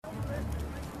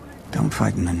Don't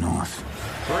fight in the north.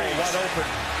 Wide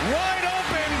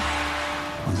open.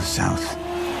 Or the south.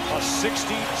 A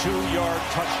 62-yard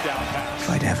touchdown pass.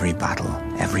 Fight every battle,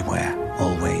 everywhere,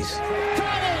 always.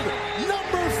 Donald,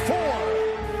 number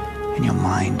 4. In your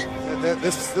mind.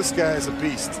 This guy is a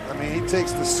beast. I mean, he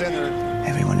takes the center.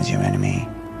 Everyone is your enemy.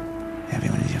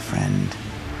 Everyone is your friend.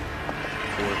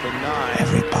 4th and 9.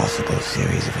 Every possible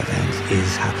series of events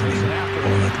is happening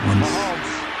all at once. Mahomes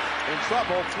in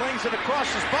trouble, flings it across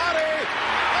his body,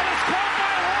 and it's caught by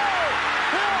Hill.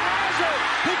 Hill has it.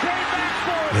 He came back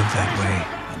for it. Live that way,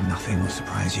 and nothing will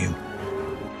surprise you.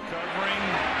 Covering,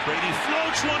 Brady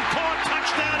floats one, caught,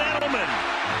 touchdown, Edelman.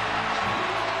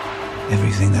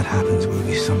 Everything that happens will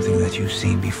be something that you've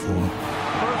seen before.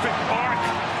 Perfect arc,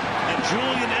 and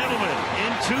Julian Edelman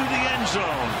into the end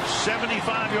zone.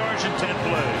 75 yards in 10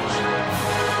 plays.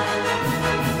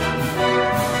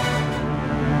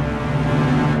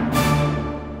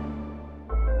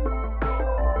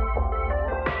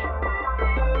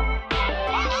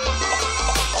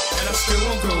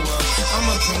 I'm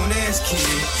a grown-ass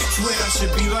kid. Swear I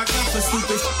should be locked up for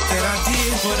stupid that I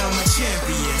did, but I'm a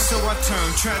champion. So I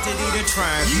turn tragedy to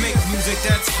triumph. Make music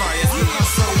that's fire. Put my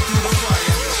soul through the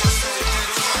wire.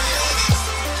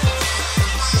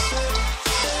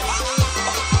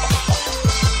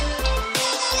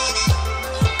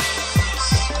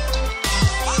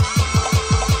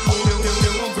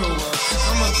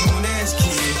 I'm a grown-ass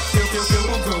kid. Still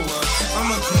won't grow up.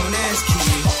 I'm a grown-ass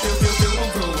kid. Still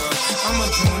won't grow up. I'm a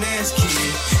grown-ass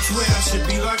kid. Swear I should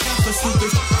be locked up for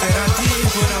stupid that I did,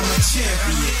 but I'm a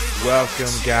champion.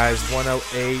 Welcome, guys.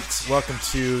 108. Welcome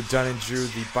to Dunn and Drew,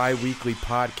 the bi-weekly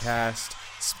podcast.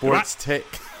 Sports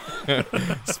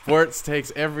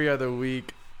takes every other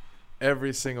week,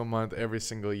 every single month, every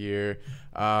single year.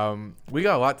 We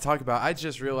got a lot to talk about. I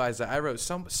just realized that I wrote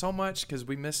so much because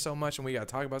we missed so much and we got to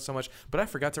talk about so much, but I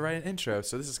forgot to write an intro,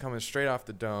 so this is coming straight off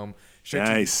the dome.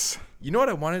 Nice. You know what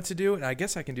I wanted to do, and I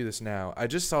guess I can do this now. I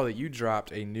just saw that you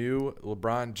dropped a new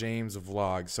LeBron James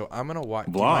vlog, so I'm gonna watch.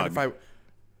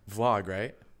 Vlog,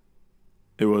 right?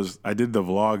 I did the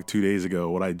vlog 2 days ago.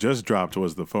 What I just dropped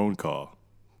was the phone call,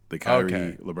 the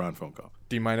Kyrie LeBron phone call.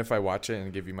 Do you mind if I watch it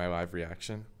and give you my live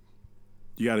reaction?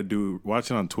 You got to watch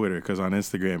it on Twitter because on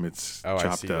Instagram it's chopped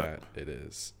I see up. That. It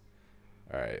is.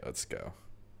 All right, let's go.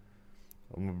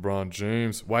 I'm LeBron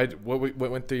James. What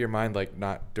went through your mind, like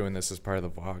not doing this as part of the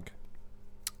vlog?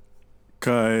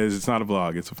 Because it's not a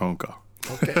vlog, it's a phone call.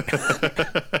 Okay.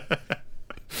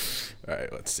 All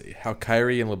right, let's see. How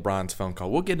Kyrie and LeBron's phone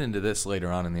call. We'll get into this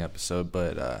later on in the episode,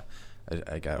 but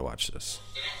I got to watch this.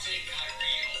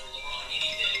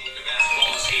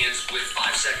 With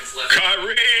 5 seconds left.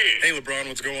 Kyrie! Hey, LeBron,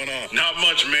 what's going on? Not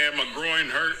much, man. My groin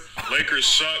hurt. Lakers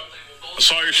suck. I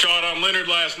saw your shot on Leonard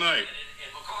last night.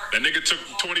 That nigga took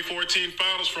the 2014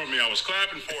 finals from me. I was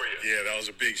clapping for you. Yeah, that was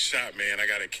a big shot, man. I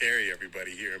got to carry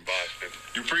everybody here in Boston.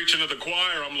 You preaching to the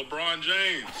choir. I'm LeBron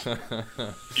James.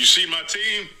 You see my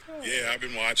team? Yeah, I've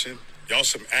been watching. Y'all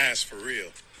some ass for real.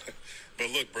 But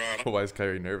look, Bron, Why is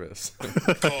Kyrie nervous? I'm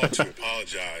called to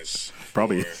apologize.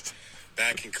 Probably for is.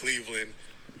 back in Cleveland,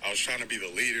 I was trying to be the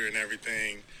leader and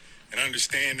everything. And I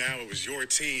understand now it was your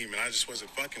team, and I just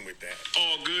wasn't fucking with that.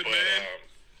 All good, But man.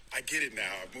 I get it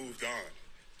now. I've moved on.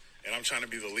 And I'm trying to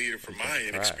be the leader for my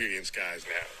inexperienced guys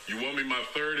now. You won me my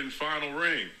third and final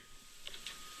ring.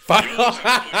 Never my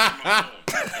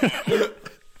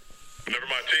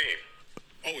team.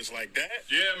 Oh, it's like that?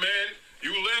 Yeah, man.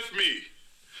 You left me.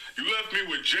 You left me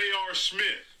with J.R.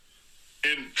 Smith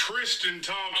and Tristan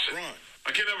Thompson. Ron,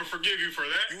 I can't ever forgive you for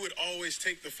that. you would always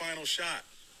take the final shot.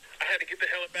 I had to get the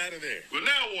hell up out of there. But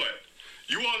now what?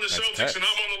 You on the Celtics text. and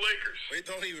I'm on the Lakers. It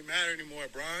don't even matter anymore,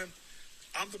 Brian.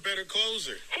 I'm the better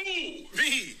closer. Who?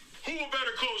 Me. Who a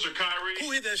better closer, Kyrie?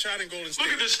 Who hit that shot in Golden State?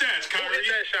 Look at the stats, Kyrie. Who hit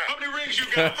that shot? How many rings you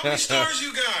got? How many stars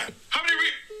you got? How many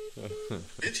rings?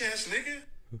 Bitch ass nigga.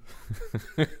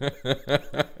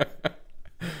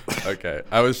 Okay,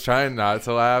 I was trying not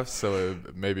to laugh, so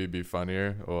it maybe be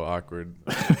funnier, a little awkward,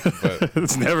 but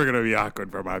It's never going to be awkward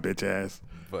for my bitch ass.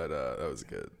 that was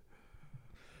good.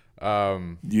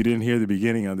 You didn't hear the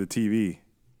beginning on the TV.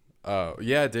 Oh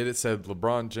yeah, it did. It said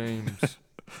LeBron James.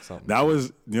 Something. That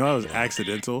was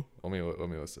accidental. Let me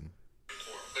listen. But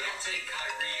I'll take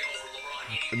Kyrie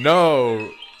over LeBron.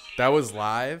 No, that was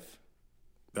live.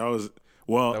 That was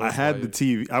That I was had live.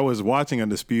 the TV. I was watching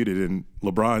Undisputed and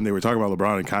LeBron. They were talking about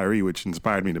LeBron and Kyrie, which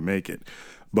inspired me to make it.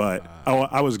 But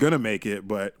I was gonna make it,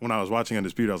 but when I was watching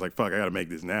Undisputed, I was like, "Fuck, I gotta make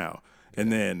this now."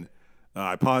 And then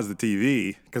I paused the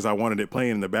TV because I wanted it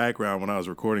playing in the background when I was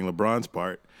recording LeBron's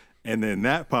part. And then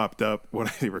that popped up when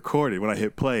I recorded. When I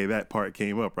hit play, that part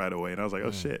came up right away, and I was like, "Oh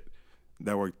shit,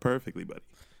 that worked perfectly, buddy."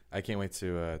 I can't wait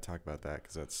to talk about that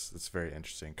because that's very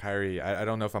interesting. Kyrie, I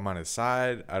don't know if I'm on his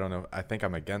side. I don't know. I think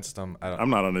I'm against him. I'm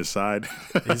not on his side.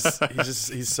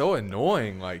 he's so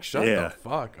annoying. Like, shut the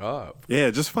fuck up.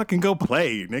 Yeah, just fucking go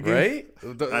play, nigga.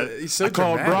 Right? He's so I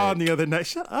called dramatic. Braun the other night.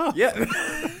 Shut up. Yeah.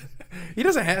 He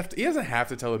doesn't have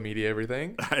to tell the media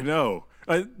everything. I know.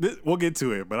 We'll get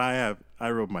to it, but I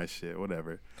wrote my shit.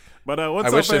 Whatever. But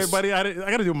what's up, everybody? I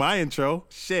got to do my intro.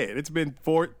 Shit, it's been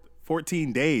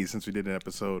 14 days since we did an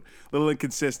episode. A little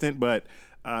inconsistent, but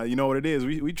you know what it is.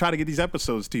 We try to get these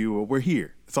episodes to you. We're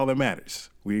here. That's all that matters.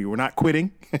 We're not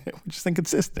quitting. We're just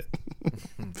inconsistent.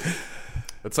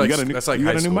 That's like you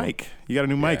got a new mic. You got a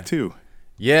new mic too.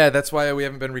 Yeah, that's why we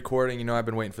haven't been recording. You know, I've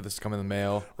been waiting for this to come in the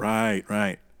mail.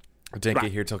 Right. Didn't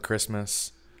get here till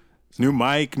Christmas. New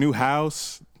mic, new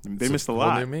house. They missed a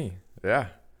lot. New me. Yeah.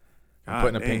 I'm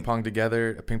putting a ping pong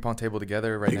table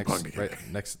together right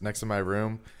next to my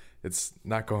room. It's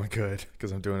not going good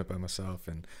because I'm doing it by myself,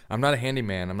 and I'm not a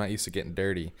handyman. I'm not used to getting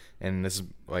dirty, and this is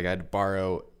like I had to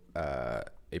borrow a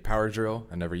power drill.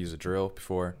 I never used a drill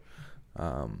before.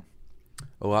 A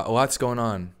lot's going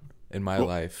on in my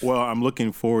life. Well, I'm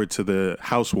looking forward to the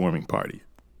housewarming party.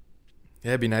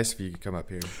 Yeah, it'd be nice if you could come up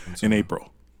here in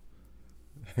April.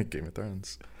 Game of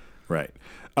Thrones. Right.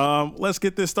 Let's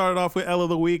get this started off with L of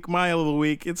the Week. My L of the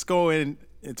Week. It's been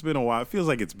a while. It feels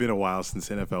like it's been a while since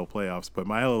NFL playoffs, but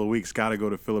my L of the Week's got to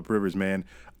go to Phillip Rivers, man.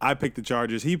 I picked the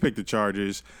Chargers. He picked the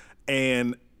Chargers.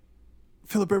 And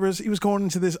Phillip Rivers, he was going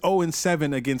into this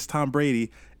 0-7 against Tom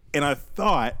Brady. And I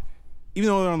thought, even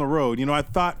though they're on the road, I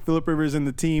thought Phillip Rivers and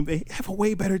the team, they have a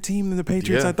way better team than the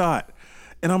Patriots, I thought.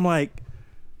 And I'm like,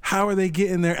 how are they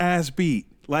getting their ass beat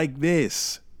like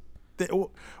this?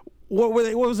 What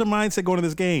was their mindset going to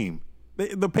this game?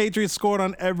 The Patriots scored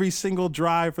on every single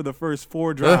drive for the first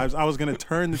 4 drives. I was going to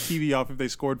turn the TV off if they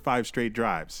scored 5 straight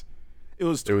drives. It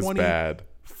was bad.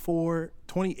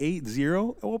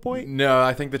 28-0 at one point? No,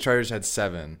 I think the Chargers had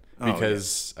 7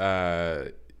 because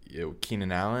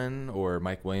Keenan Allen or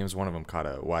Mike Williams, one of them caught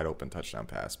a wide open touchdown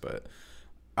pass. But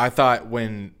I thought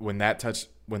when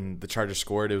the Chargers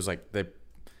scored, it was like they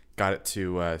got it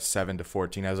to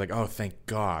 7-14. I was like, oh, thank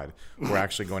God we're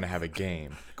actually going to have a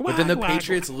game. But then the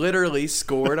Patriots literally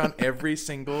scored on every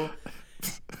single.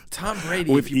 Tom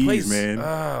Brady with ease, plays, man.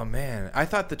 Oh man, I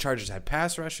thought the Chargers had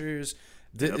pass rushers.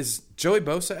 Is Joey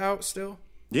Bosa out still?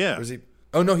 Yeah. Or is he?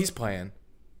 Oh no, he's playing.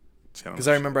 Because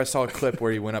I remember I saw a clip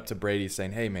where he went up to Brady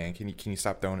saying, "Hey man, can you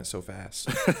stop throwing it so fast?"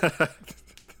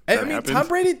 I mean, Tom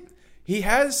Brady,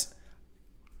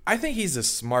 I think he's the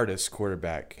smartest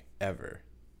quarterback ever.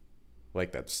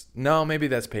 Maybe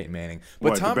that's Peyton Manning.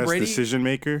 But Tom the best Brady, decision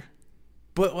maker?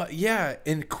 But yeah,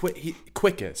 and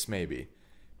quickest maybe,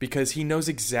 because he knows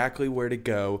exactly where to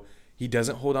go. He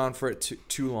doesn't hold on for it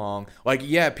too long.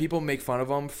 People make fun of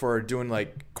him for doing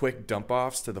quick dump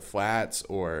offs to the flats,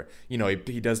 or he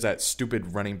does that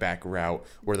stupid running back route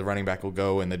where the running back will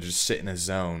go and they just sit in a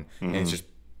zone and it's just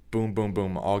boom, boom,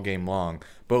 boom all game long.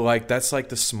 But that's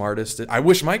the smartest. I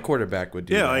wish my quarterback would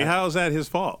do that. Yeah, how is that his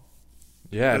fault?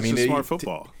 Yeah, that's just smart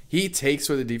football. He takes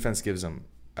what the defense gives him,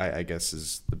 I guess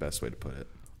is the best way to put it.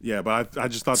 Yeah, but I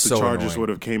just thought the Chargers would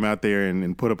have came out there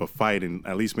and put up a fight and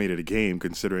at least made it a game,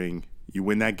 considering you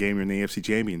win that game, you're in the AFC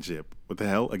Championship. What the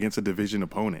hell? Against a division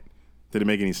opponent. Didn't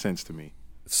make any sense to me.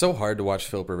 It's so hard to watch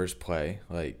Phillip Rivers play.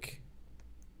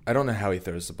 I don't know how he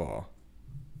throws the ball.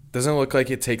 Doesn't look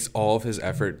like it takes all of his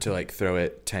effort to throw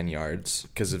it 10 yards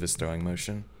because of his throwing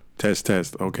motion. Test.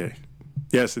 Okay.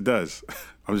 Yes, it does.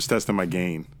 I'm just testing my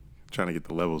gain, trying to get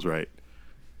the levels right.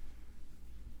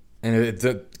 And if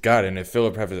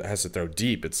Phillip has to throw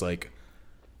deep, it's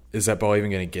is that ball even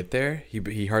going to get there?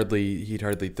 He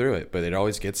hardly threw it, but it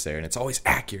always gets there, and it's always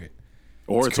accurate.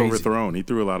 Or it's overthrown. He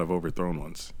threw a lot of overthrown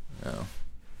ones. Oh.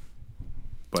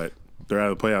 But they're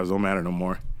out of the playoffs. Don't matter no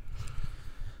more.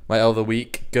 My L of the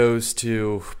Week goes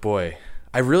to,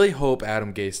 I really hope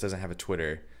Adam Gase doesn't have a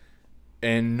Twitter,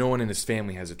 and no one in his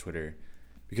family has a Twitter,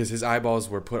 because his eyeballs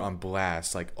were put on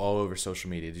blast all over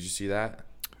social media. Did you see that?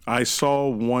 I saw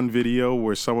one video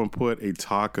where someone put a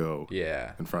taco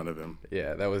in front of him.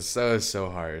 Yeah, that was so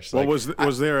harsh. Well, was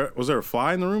there a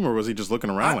fly in the room, or was he just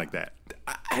looking around like that?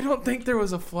 I don't think there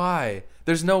was a fly.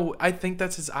 I think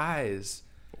that's his eyes.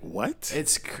 What?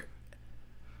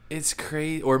 It's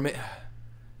crazy. Or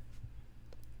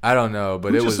I don't know,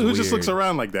 but who was weird. Just looks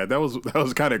around like that? That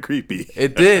was kind of creepy.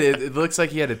 It did. It looks like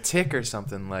he had a tick or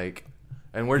something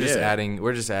and we're just adding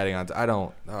on.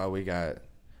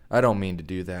 I don't mean to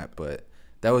do that, but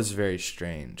that was very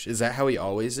strange. Is that how he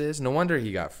always is? No wonder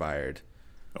he got fired.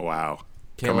 Wow.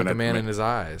 Can't look the man in his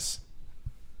eyes.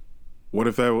 What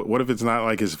if it's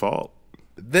not his fault?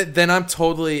 then I'm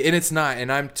totally, and it's not,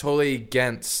 and I'm totally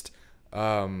against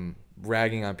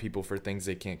ragging on people for things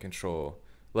they can't control.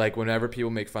 Like whenever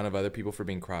people make fun of other people for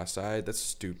being cross-eyed, that's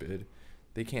stupid.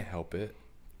 They can't help it,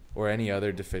 or any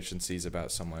other deficiencies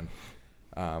about someone.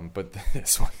 But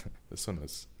this one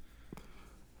was.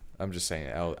 I'm just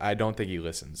saying. I don't think he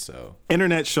listens. So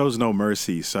internet shows no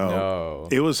mercy. So no.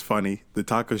 It was funny. The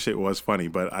taco shit was funny,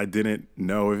 but I didn't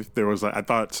know if there was I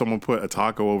thought someone put a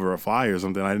taco over a fly or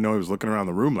something. I didn't know he was looking around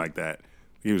the room like that.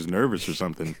 He was nervous or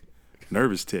something.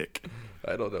 Nervous tick.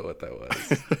 I don't know what that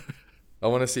was. I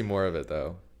want to see more of it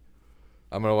though.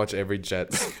 I'm gonna watch every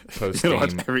Jets post game.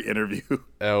 Watch every interview.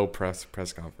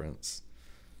 Press conference.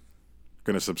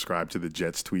 Gonna subscribe to the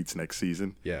Jets tweets next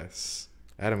season. Yes.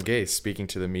 Adam Gase speaking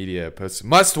to the media posts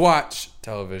must watch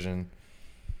television.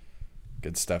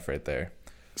 Good stuff right there.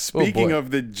 Speaking of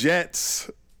the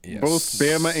Jets, yes. Both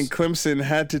Bama and Clemson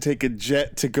had to take a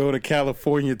jet to go to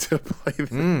California to play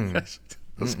that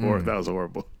was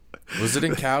horrible. Was it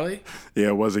in Cali? Yeah,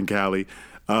 it was in Cali.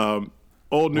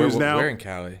 Old news now. Where in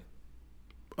Cali?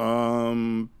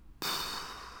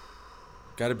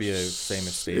 Got to be a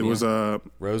famous stadium. It was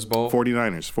Rose Bowl.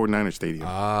 49ers Stadium.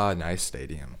 Ah, nice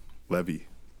stadium.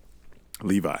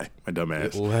 Levi, my dumb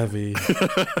ass. Levy.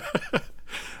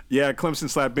 Yeah, Clemson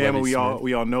slapped Bama. Levy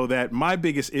We all know that. My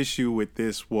biggest issue with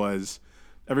this was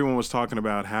everyone was talking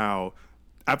about how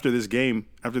after this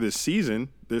season,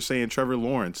 they're saying Trevor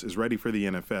Lawrence is ready for the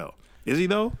NFL. Is he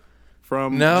though?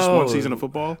 From just one season of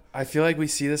football? I feel like we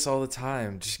see this all the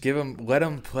time. Just let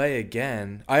him play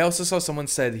again. I also saw someone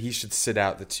said he should sit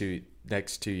out the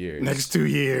next 2 years. Next 2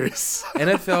 years.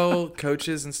 NFL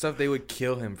coaches and stuff, they would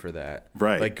kill him for that.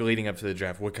 Right. Like leading up to the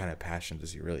draft. What kind of passion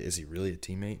does he really? Is he really a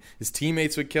teammate? His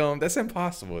teammates would kill him. That's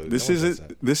impossible. This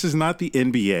is not the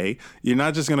NBA. You're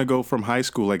not just gonna go from high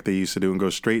school like they used to do and go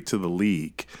straight to the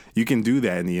league. You can do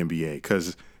that in the NBA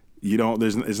because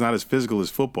it's not as physical as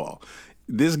football.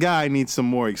 This guy needs some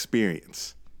more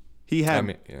experience. He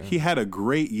had a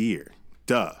great year.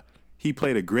 Duh. He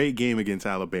played a great game against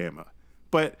Alabama.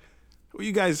 But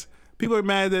people are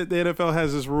mad that the NFL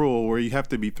has this rule where you have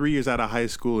to be 3 years out of high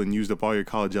school and used up all your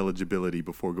college eligibility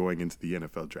before going into the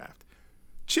NFL draft.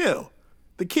 Chill.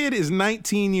 The kid is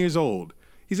 19 years old.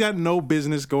 He's got no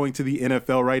business going to the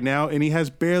NFL right now, and he has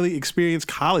barely experienced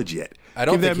college yet. I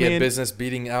don't think he had business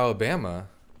beating Alabama.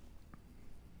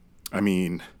 I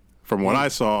mean, from what I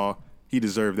saw, he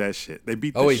deserved that shit. They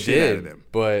beat the shit out of him.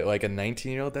 But like a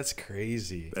 19-year-old, that's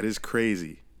crazy. That is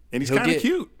crazy. And he's kind of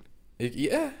cute.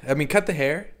 Yeah. I mean, cut the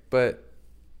hair, but...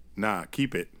 Nah,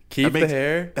 keep it. Keep the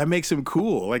hair? That makes him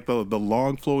cool. Like the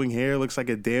long flowing hair looks like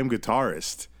a damn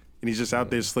guitarist. And he's just out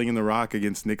there slinging the rock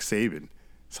against Nick Saban.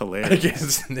 It's hilarious.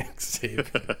 Against Nick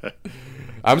Saban.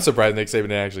 I'm surprised Nick Saban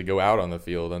didn't actually go out on the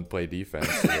field and play defense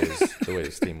the way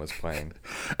his team was playing.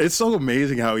 It's so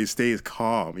amazing how he stays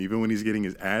calm. Even when he's getting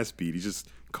his ass beat, he's just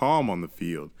calm on the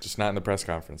field. Just not in the press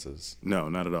conferences. No,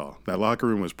 not at all. That locker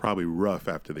room was probably rough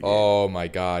after the game. Oh, my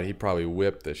God. He probably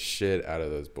whipped the shit out of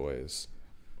those boys.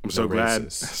 I'm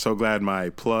so glad my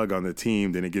plug on the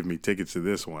team didn't give me tickets to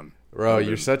this one. Bro,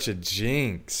 you're such a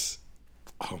jinx.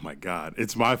 Oh, my God.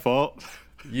 It's my fault?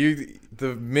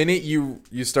 The minute you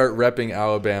start repping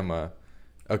Alabama,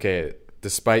 okay,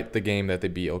 despite the game that they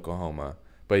beat Oklahoma,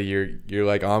 but you're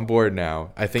like on board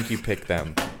now. I think you picked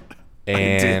them,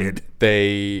 and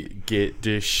they get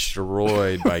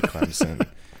destroyed by Clemson.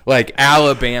 Like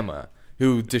Alabama,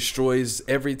 who destroys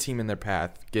every team in their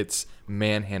path, gets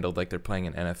manhandled like they're playing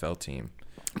an NFL team.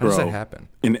 How does that happen?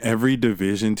 In every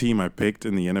division team I picked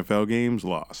in the NFL games,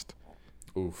 lost.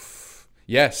 Oof.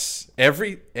 Yes,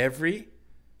 every.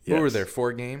 Yes. What were there,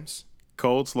 4 games?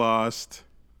 Colts lost.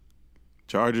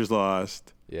 Chargers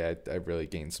lost. Yeah, I really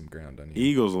gained some ground on you.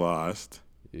 Eagles lost.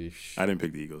 Eesh. I didn't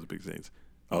pick the Eagles, big Saints.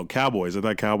 Oh, Cowboys. I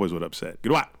thought Cowboys would upset.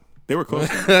 Goodbye. They were close.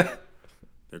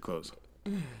 They're close.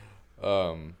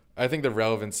 I think the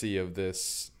relevancy of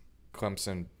this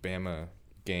Clemson-Bama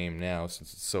game now,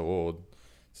 since it's so old,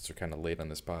 since we're kind of late on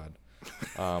this pod,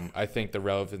 I think the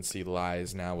relevancy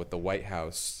lies now with the White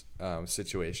House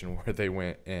situation where they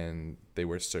went and they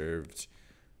were served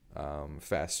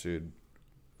fast food.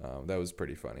 That was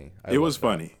pretty funny. It was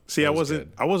funny. See, I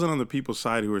wasn't on the people's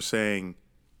side who were saying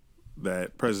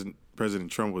that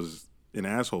President Trump was an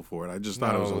asshole for it. I just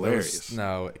thought it was hilarious.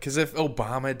 Because if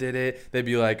Obama did it, they'd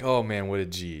be like, "Oh man, what a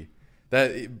G."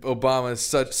 That Obama is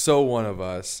so one of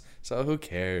us. So who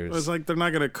cares? It's like they're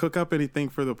not going to cook up anything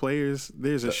for the players.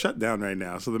 There's a shutdown right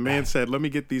now. So the man said, let me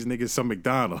get these niggas some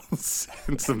McDonald's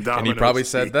and some Domino's. And he probably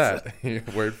said that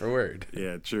word for word.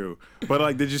 Yeah, true. But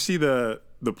like, did you see the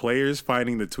players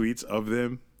finding the tweets of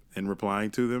them and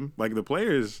replying to them. Like the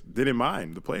players didn't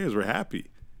mind. The players were happy.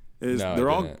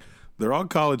 No, They're all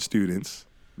college students.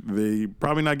 They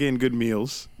probably not getting good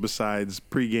meals besides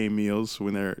pregame meals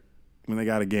when they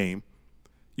got a game.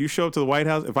 You show up to the White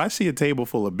House. If I see a table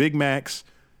full of Big Macs,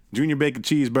 Junior Bacon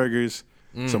cheeseburgers,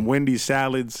 some Wendy's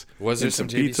salads, was there and some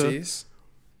pizza, JBCs?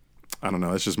 I don't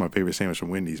know. That's just my favorite sandwich from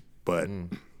Wendy's, but I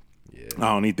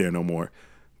don't eat there no more.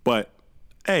 But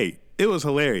hey, it was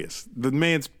hilarious. The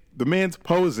man's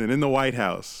posing in the White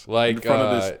House, like in front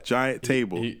of this giant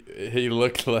table. He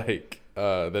looked like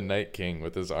the Night King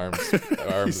with his arms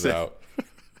out.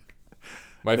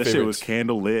 My that favorite shit was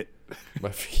candle lit.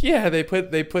 Yeah,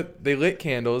 they lit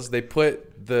candles. They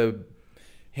put the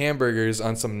hamburgers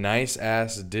on some nice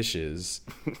ass dishes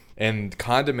and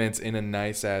condiments in a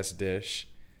nice ass dish.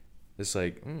 It's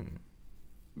like,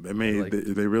 They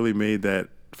really made that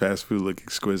fast food look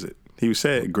exquisite. He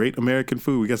said, "Great American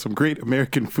food. We got some great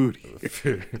American food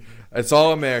here." It's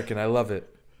all American. I love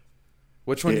it.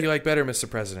 Which one do you like better, Mr.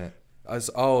 President?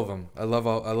 All of them. I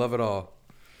love it all.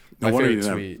 My favorite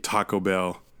tweet. Taco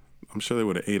Bell. I'm sure they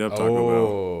would have ate up Taco Bell.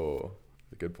 Oh,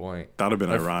 good point. That would have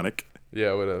been ironic.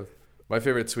 Yeah, it would have. My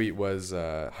favorite tweet was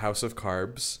House of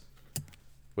Carbs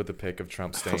with a pic of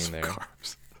Trump staying there.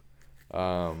 Carbs.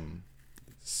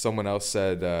 Someone else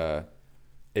said a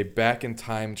back in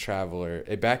time traveler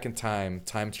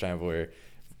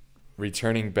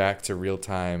returning back to real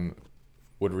time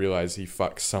would realize he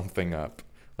fucked something up,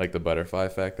 like the butterfly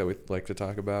effect that we like to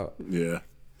talk about. Yeah.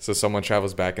 So someone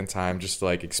travels back in time just to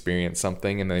like experience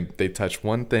something, and they touch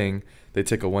one thing, they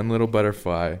take one little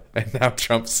butterfly, and now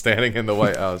Trump's standing in the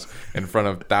White House in front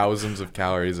of thousands of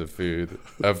calories of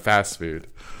fast food.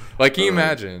 Like, can you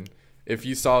imagine if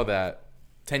you saw that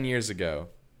 10 years ago?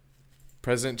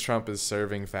 President Trump is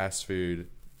serving fast food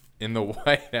in the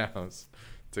White House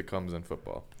to Clemson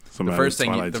football.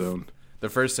 The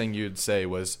first thing you'd say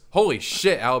was, "Holy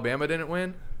shit, Alabama didn't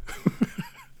win."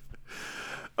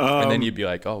 And then you'd be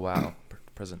like, "Oh wow,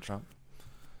 President Trump."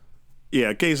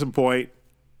 Yeah, case in point,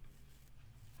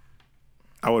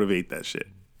 I would have ate that shit,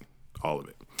 all of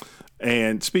it.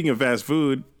 And speaking of fast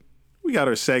food, we got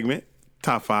our segment,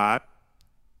 Top 5.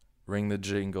 Ring the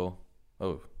jingle.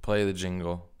 Oh, play the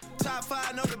jingle. Top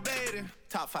 5, no debating.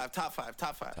 Top 5.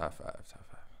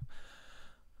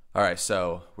 All right,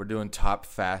 so we're doing top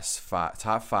 5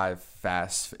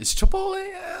 fast. Is Chipotle?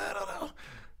 I don't know.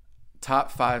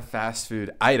 Top 5 fast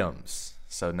food items.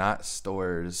 So not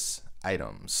stores,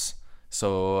 items.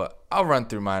 So I'll run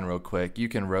through mine real quick. You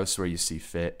can roast where you see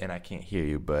fit, and I can't hear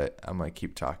you, but I'm gonna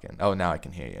keep talking. Oh, now I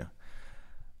can hear you.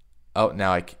 Oh,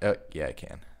 now I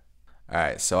can. All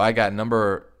right, so I got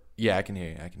number. Yeah, I can hear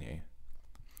you.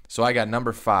 So I got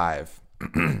number 5.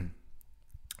 I'm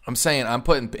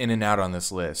putting In-N-Out on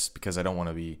this list because I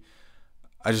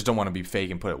just don't want to be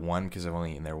fake and put it 1 because I've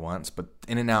only eaten there once. But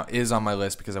In-N-Out is on my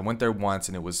list because I went there once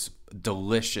and it was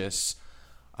delicious.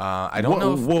 I don't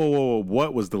know. Whoa!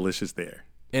 What was delicious there?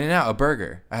 In-N-Out, a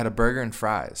burger. I had a burger and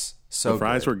fries. The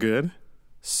fries were good.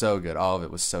 So good. All of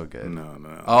it was so good.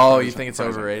 No. Oh, you think it's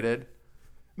overrated?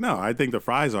 No, I think the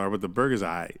fries are, but the burgers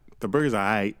are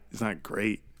aight. It's not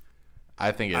great.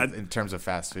 I think in terms of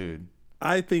fast food.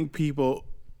 I think people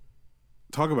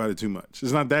talk about it too much.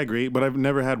 It's not that great, but I've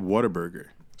never had Whataburger,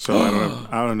 so I don't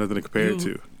have nothing to compare it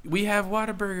to. We have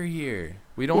Whataburger here.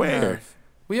 We don't Where?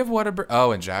 We have Whataburger.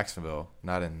 Oh, in Jacksonville,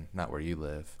 not where you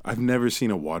live. I've never seen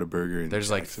a Whataburger in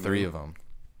There's like 3 of them.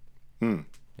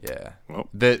 Yeah. Well,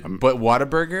 but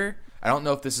Whataburger, I don't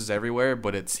know if this is everywhere,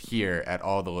 but it's here at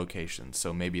all the locations,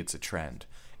 so maybe it's a trend.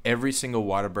 Every single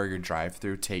Whataburger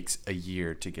drive-thru takes a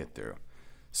year to get through.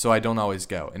 So I don't always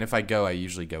go. And if I go, I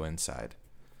usually go inside.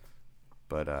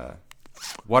 But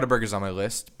Whataburger's on my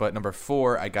list. But number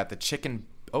 4, I got the chicken.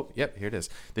 Oh, yep, here it is.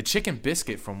 The chicken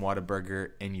biscuit from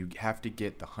Whataburger, and you have to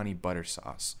get the honey butter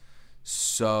sauce.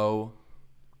 So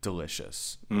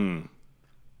delicious.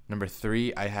 Number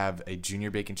 3, I have a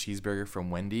junior bacon cheeseburger from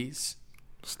Wendy's.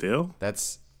 Still?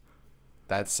 That's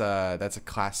a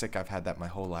classic. I've had that my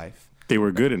whole life. They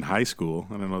were good in high school.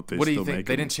 I don't know if they still make them. What do you think?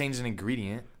 They didn't change an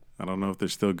ingredient. I don't know if they're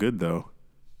still good though.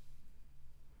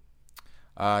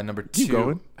 Number 2. Keep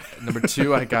going. Number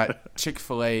 2, I got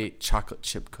Chick-fil-A chocolate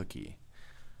chip cookie.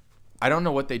 I don't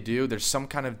know what they do. There's some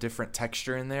kind of different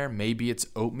texture in there. Maybe it's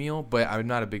oatmeal, but I'm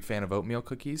not a big fan of oatmeal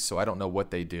cookies, so I don't know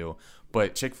what they do.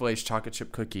 But Chick-fil-A's chocolate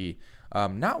chip cookie,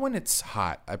 not when it's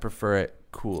hot. I prefer it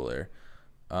cooler.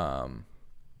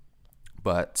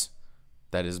 But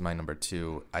that is my number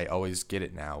 2. I always get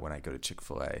it now when I go to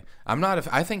Chick-fil-A.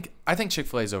 I think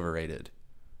Chick-fil-A is overrated.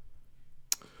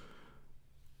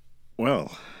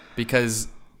 Well, because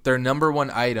their number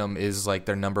 1 item is like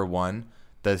their number 1.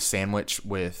 the sandwich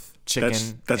with chicken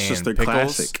that's and just their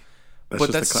pickles. classic.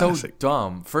 But that's so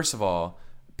dumb. First of all,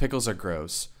 pickles are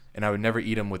gross, and I would never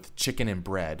eat them with chicken and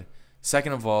bread.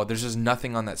 Second of all, there's just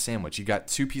nothing on that sandwich. You got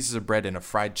 2 pieces of bread and a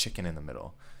fried chicken in the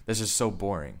middle. That's just so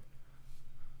boring.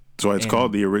 That's why it's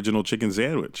called the original chicken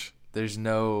sandwich. There's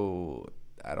no,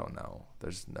 I don't know.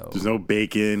 There's no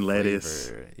bacon, flavor.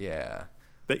 lettuce. Yeah.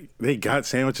 They got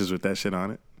sandwiches with that shit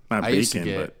on it. Not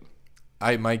bacon,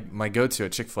 but my go-to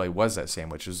at Chick-fil-A was that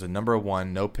sandwich. It was the number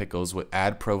 1, no pickles, with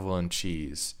add provolone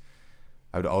cheese.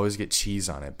 I would always get cheese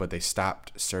on it, but they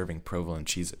stopped serving provolone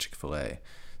cheese at Chick-fil-A,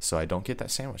 so I don't get that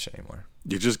sandwich anymore.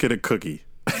 you just get a cookie.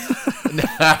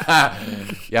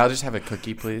 Yeah, I'll just have a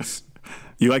cookie, please.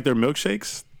 You like their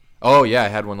milkshakes? Oh yeah, I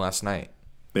had one last night.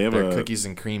 They have Their cookies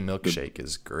and cream milkshake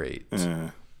is great.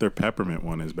 Their peppermint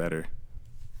one is better.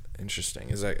 Interesting.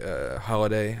 Is that a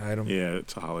holiday item? Yeah,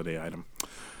 it's a holiday item.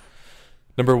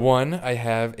 Number 1, I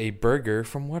have a burger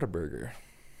from Whataburger.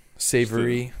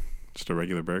 Savory. Just a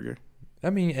regular burger? I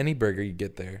mean, any burger you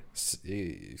get there,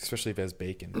 especially if it has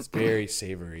bacon. It's very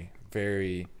savory,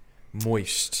 very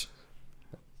moist.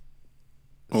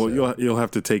 Well, you'll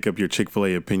have to take up your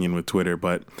Chick-fil-A opinion with Twitter,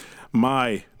 but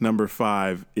my number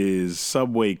 5 is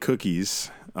Subway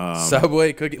cookies.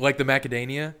 Subway cookie, like the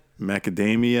macadamia?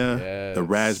 Macadamia, Yes. the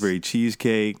raspberry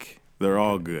cheesecake. They're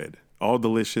all good. All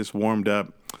delicious, warmed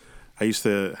up. I used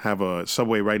to have a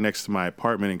Subway right next to my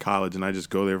apartment in college, and I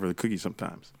just go there for the cookies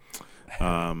sometimes.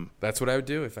 That's what I would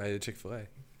do if I had a Chick-fil-A.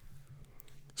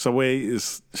 Subway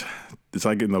it's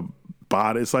like in the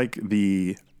bottom. It's like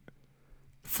the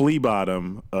flea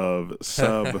bottom of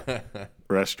sub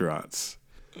restaurants.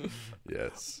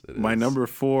 Yes. My number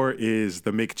 4 is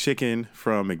the McChicken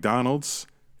from McDonald's.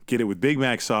 Get it with Big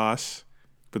Mac sauce.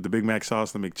 Put the Big Mac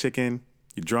sauce in the McChicken.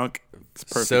 You're drunk. It's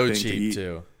perfect. So thing cheap to eat.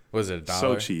 too. Was it $1?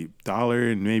 So cheap.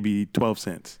 $1 and maybe 12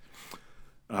 cents.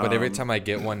 But every time I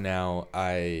get one now,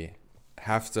 I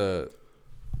have to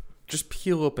just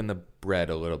peel open the bread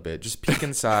a little bit. Just peek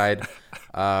inside,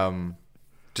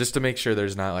 just to make sure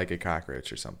there's not like a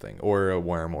cockroach or something, or a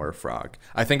worm or a frog.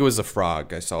 I think it was a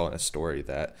frog. I saw in a story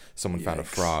that someone found a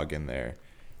frog in their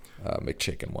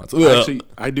McChicken once. Actually,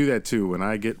 I do that too. When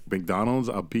I get McDonald's,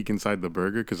 I'll peek inside the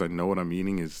burger because I know what I'm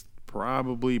eating is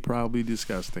probably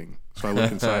disgusting. So I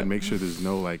look inside and make sure there's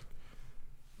no like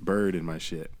bird in my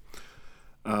shit.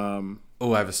 I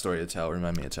have a story to tell.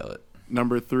 Remind me to tell it.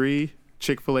 Number 3,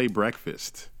 Chick-fil-A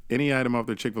breakfast. Any item off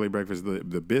their Chick-fil-A breakfast,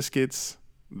 the biscuits,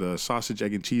 the sausage,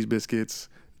 egg, and cheese biscuits,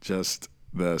 just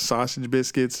the sausage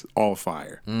biscuits, all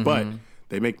fire. Mm-hmm. But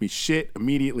they make me shit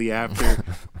immediately after,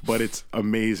 but it's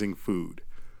amazing food.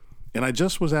 And I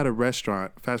just was at a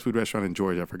restaurant, fast food restaurant in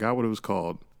Georgia. I forgot what it was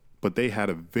called, but they had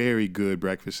a very good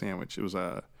breakfast sandwich. It was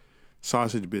a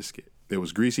sausage biscuit. It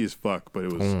was greasy as fuck, but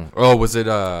it was... Oh, was it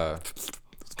good.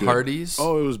 Hardee's?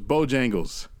 Oh, it was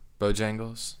Bojangles.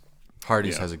 Bojangles?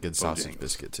 Hardee's Yeah, has a good sausage Bojangles.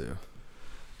 biscuit too.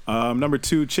 Number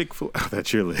 2, Chick-fil-A. Oh,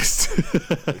 that's your list.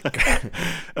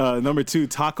 Number 2,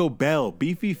 Taco Bell.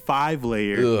 Beefy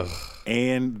 5-layer.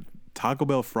 And Taco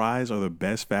Bell fries are the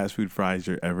best fast food fries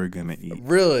you're ever going to eat.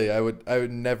 Really? I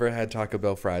would never had Taco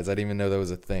Bell fries. I didn't even know that was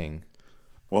a thing.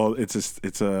 Well,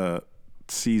 it's a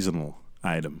seasonal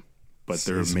item, but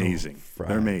they're Seasonal amazing. fries.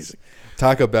 They're amazing.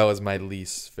 Taco Bell is my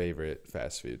least favorite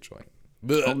fast food joint.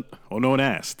 Oh, no one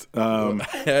asked.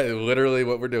 Literally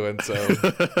what we're doing, so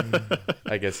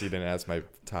I guess you didn't ask my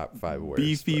top 5 words.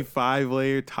 Beefy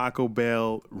 5-layer Taco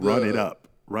Bell. Run it up.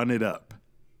 Run it up.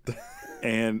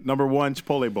 And number 1,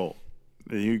 Chipotle Bowl.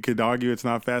 You could argue it's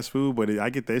not fast food, but I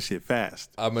get that shit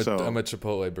fast. I'm a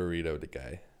Chipotle burrito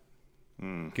guy.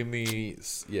 Give me,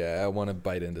 I want to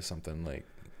bite into something like,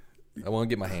 I want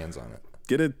to get my hands on it.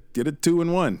 Get a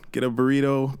 2-in-1. Get a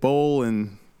burrito bowl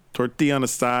and tortilla on the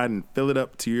side and fill it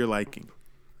up to your liking.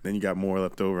 Then you got more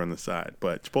left over on the side.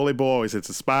 But Chipotle Bowl always hits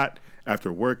a spot after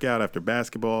a workout, after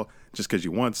basketball, just because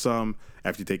you want some,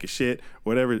 after you take a shit,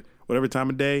 whatever time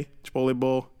of day, Chipotle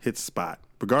Bowl hits a spot.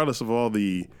 Regardless of all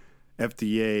the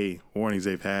FDA warnings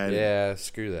they've had. Yeah,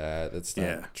 screw that. That's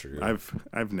not true.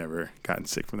 I've never gotten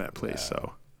sick from that place,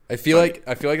 so I feel like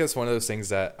that's one of those things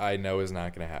that I know is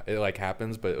not gonna happen. It like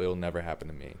happens, but it'll never happen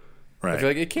to me. right. I feel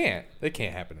like it can't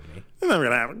happen to me. It's never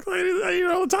gonna happen. I eat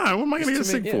it all the time. What am I gonna get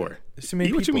sick for? There's too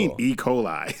many What you mean people. E.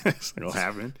 coli? It's not gonna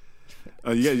happen.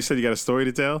 You said you got a story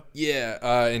to tell?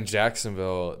 Yeah, in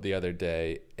Jacksonville the other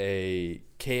day, a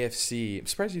KFC. I'm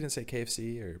surprised you didn't say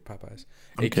KFC or Popeyes.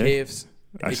 Okay.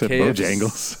 I said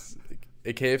Bojangles.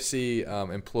 A KFC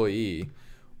employee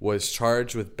was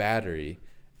charged with battery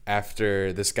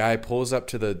after this guy pulls up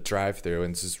to the drive-thru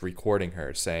and is just recording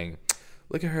her saying,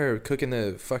 Look at her cooking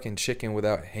the fucking chicken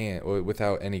without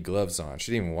any gloves on.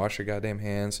 She didn't even wash her goddamn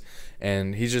hands.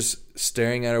 And he's just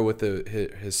staring at her with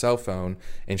his cell phone,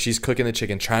 and she's cooking the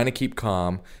chicken, trying to keep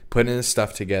calm, putting his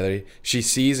stuff together. She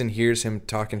sees and hears him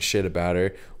talking shit about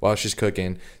her while she's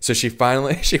cooking. So she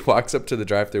walks up to the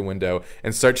drive-thru window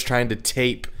and starts trying to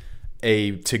tape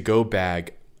a to-go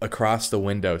bag across the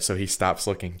window so he stops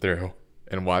looking through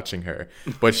and watching her.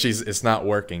 But it's not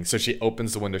working. So she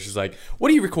opens the window. She's like, "What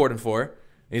are you recording for?"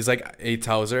 And he's like, he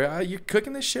tells her, "You're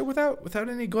cooking this shit without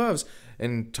any gloves,"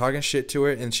 and talking shit to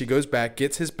her. And she goes back,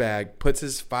 gets his bag, puts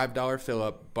his $5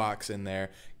 fill-up box in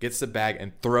there, gets the bag,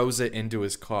 and throws it into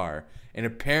his car. And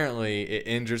apparently it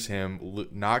injures him,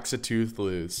 knocks a tooth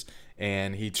loose,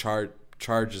 and he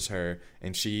charges her,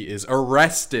 and she is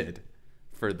arrested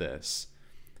for this.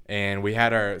 And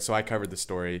so I covered the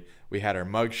story. We had our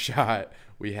mugshot.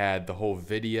 We had the whole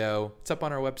video. It's up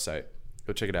on our website.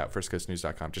 Go check it out,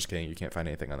 firstcoastnews.com. Just kidding. You can't find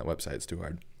anything on the website. It's too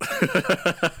hard.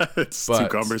 It's too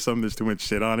cumbersome. There's too much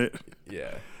shit on it.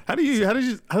 Yeah. How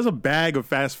does a bag of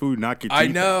fast food knock your teeth? I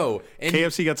know. And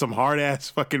KFC got some hard ass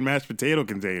fucking mashed potato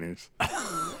containers.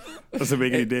 Doesn't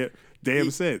make any damn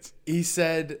sense. He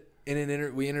said in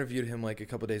an we interviewed him like a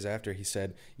couple days after. He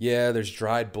said, "Yeah, there's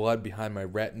dried blood behind my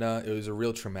retina. It was a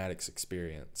real traumatic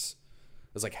experience."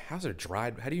 I was like, how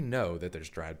do you know that there's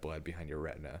dried blood behind your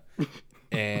retina?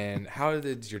 And how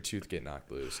did your tooth get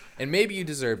knocked loose? And maybe you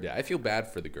deserved it. I feel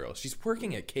bad for the girl. She's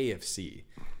working at KFC.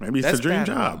 Maybe it's a dream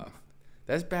job. Enough.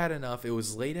 That's bad enough. It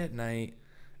was late at night,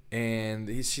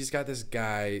 and she's got this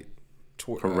guy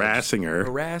harassing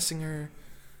her,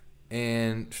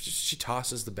 and she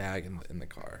tosses the bag in the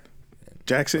car.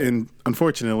 Jackson, and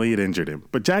unfortunately, it injured him.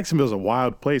 But Jacksonville's a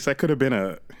wild place. That could have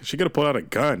been she could have pulled out a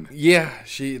gun. Yeah,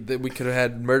 we could have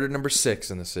had murder number 6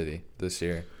 in the city this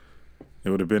year. It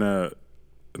would have been a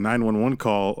 911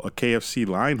 call, a KFC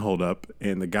line holdup,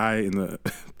 and the guy in the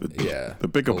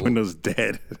pickup window's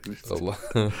dead.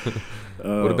 Would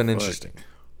have been interesting,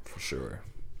 for sure.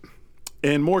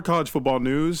 In more college football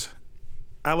news,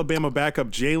 Alabama backup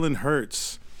Jalen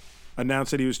Hurts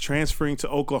announced that he was transferring to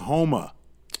Oklahoma.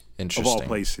 Of all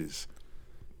places.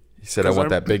 He said, "I want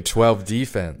that Big 12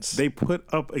 defense." They put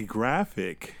up a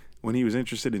graphic when he was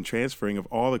interested in transferring of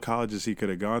all the colleges he could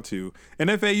have gone to.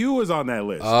 And FAU was on that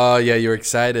list. Oh, yeah, you were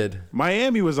excited.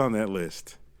 Miami was on that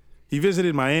list. He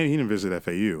visited Miami. He didn't visit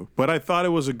FAU. But I thought it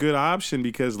was a good option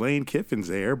because Lane Kiffin's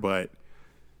there. But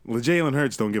Jalen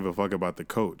Hurts don't give a fuck about the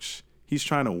coach. He's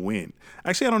trying to win.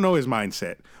 Actually, I don't know his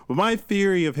mindset. But my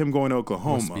theory of him going to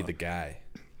Oklahoma must be the guy.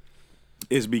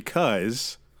 Is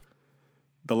because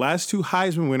the last 2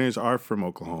 Heisman winners are from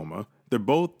Oklahoma. They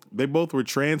both were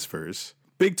transfers.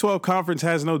 Big 12 conference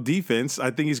has no defense. I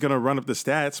think he's going to run up the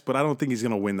stats, but I don't think he's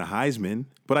going to win the Heisman.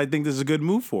 But I think this is a good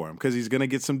move for him because he's going to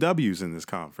get some W's in this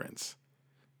conference.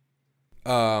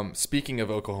 Speaking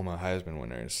of Oklahoma Heisman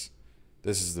winners,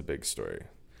 this is the big story.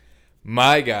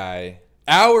 My guy,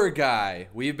 our guy,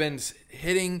 we've been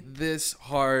hitting this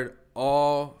hard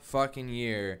all fucking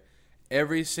year.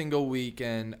 Every single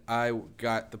weekend, I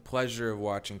got the pleasure of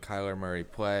watching Kyler Murray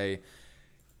play.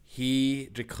 He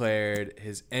declared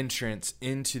his entrance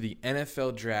into the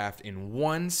NFL draft in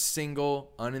one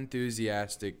single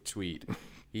unenthusiastic tweet.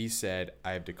 He said,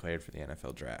 "I have declared for the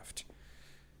NFL draft."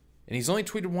 And he's only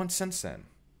tweeted once since then.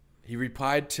 He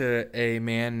replied to a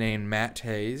man named Matt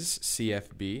Hayes,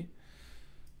 CFB.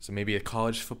 So maybe a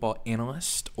college football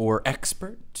analyst or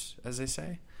expert, as they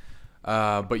say.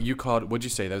 But you what'd you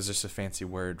say? That was just a fancy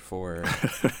word for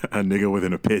a nigga with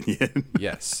an opinion.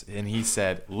 Yes. And he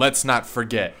said, "Let's not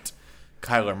forget,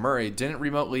 Kyler Murray didn't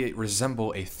remotely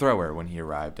resemble a thrower when he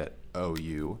arrived at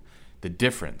OU. The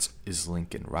difference is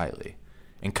Lincoln Riley."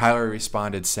 And Kyler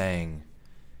responded saying,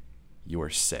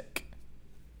 "You're sick."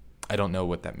 I don't know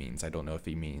what that means. I don't know if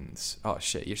he means, "Oh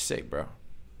shit, you're sick, bro,"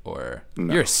 or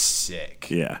no. "You're sick."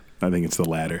 Yeah, I think it's the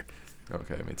latter.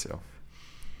 Okay, me too.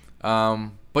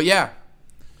 But yeah,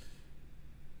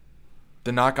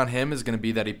 the knock on him is going to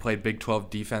be that he played Big 12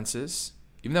 defenses.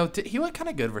 Even though he looked kind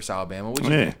of good versus Alabama. What'd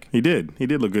you think? He did. He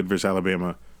did look good versus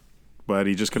Alabama, but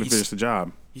he just couldn't finish the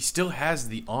job. He still has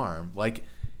the arm. Like,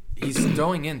 he's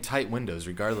throwing in tight windows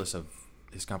regardless of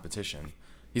his competition.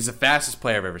 He's the fastest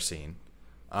player I've ever seen.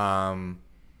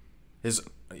 His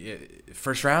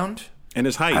first round? And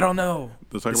his height. I don't know.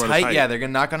 Let's talk about his height. Yeah, they're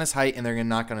going to knock on his height and they're going to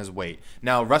knock on his weight.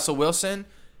 Now, Russell Wilson,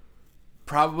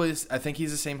 probably, I think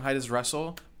he's the same height as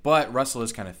Russell, but Russell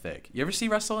is kind of thick. You ever see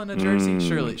Russell in a jersey?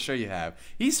 Sure you have.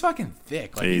 He's fucking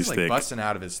thick. Like he's like thick. Busting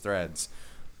out of his threads.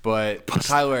 But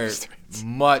Kyler,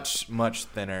 much, much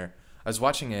thinner. I was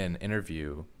watching an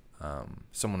interview.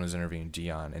 Someone was interviewing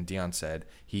Deion, and Deion said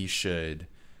he should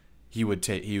he would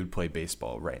play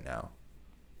baseball right now.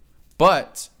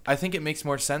 But I think it makes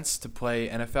more sense to play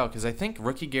NFL because I think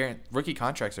rookie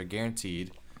contracts are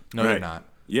guaranteed. No, they're not.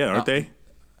 Yeah, aren't they?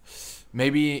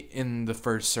 Maybe in the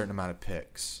first certain amount of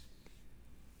picks.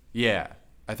 Yeah,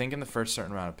 I think in the first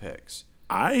certain amount of picks.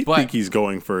 I think he's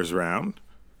going first round.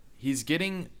 He's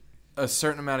getting a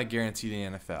certain amount of guaranteed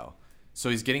in the NFL. So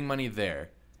he's getting money there,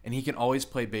 and he can always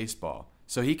play baseball.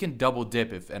 So he can double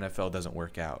dip if NFL doesn't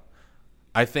work out.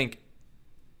 I think,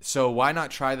 so why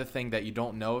not try the thing that you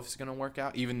don't know if it's going to work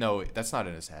out, even though that's not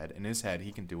in his head. In his head,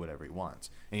 he can do whatever he wants,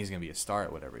 and he's going to be a star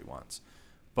at whatever he wants.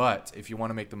 But if you want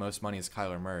to make the most money as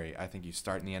Kyler Murray, I think you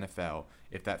start in the NFL.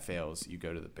 If that fails, you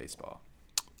go to the baseball.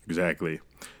 Exactly.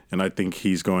 And I think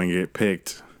he's going to get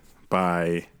picked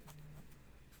by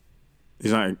 –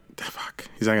 he's not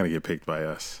going to get picked by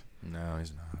us. No,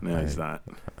 he's not. No, he's not.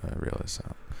 I realize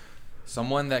that.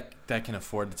 Someone that can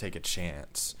afford to take a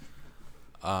chance.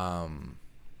 Broncos.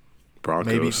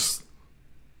 Maybe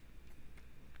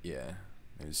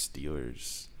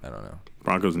Steelers. I don't know.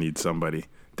 Broncos need somebody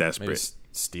desperate. Maybe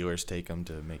Steelers take him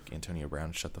to make Antonio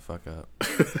Brown shut the fuck up.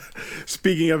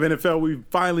 Speaking of NFL, we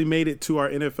finally made it to our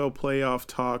NFL playoff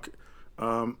talk.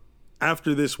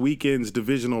 After this weekend's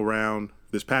divisional round,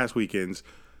 this past weekend's,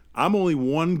 I'm only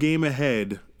one game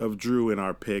ahead of Drew in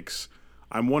our picks.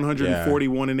 I'm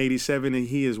 141 and 87, and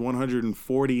he is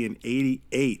 140 and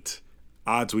 88.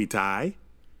 Odds we tie.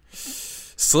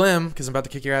 Slim, because I'm about to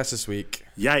kick your ass this week.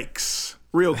 Yikes.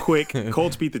 Real quick,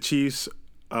 Colts beat the Chiefs.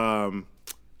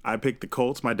 I picked the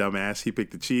Colts, my dumb ass. He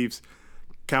picked the Chiefs.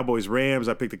 Cowboys, Rams.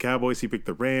 I picked the Cowboys. He picked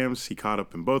the Rams. He caught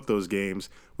up in both those games.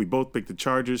 We both picked the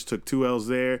Chargers, took 2 L's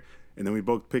there, and then we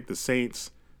both picked the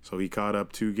Saints, so he caught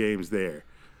up 2 games there.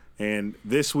 And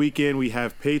this weekend we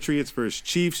have Patriots versus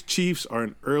Chiefs. Chiefs are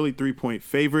an early 3-point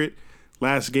favorite.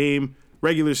 Last game,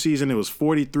 regular season, it was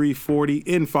 43-40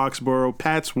 in Foxborough.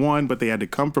 Pats won, but they had to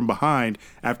come from behind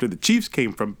after the Chiefs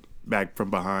came back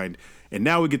from behind. And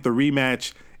now we get the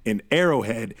rematch in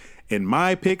Arrowhead. And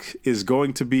my pick is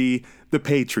going to be the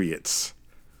Patriots.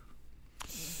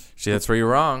 See, that's where you're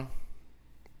wrong.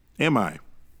 Am I?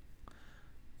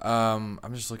 I'm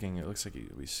just looking. It looks like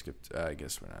we skipped. I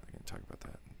guess we're not going to talk about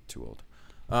that. Too old.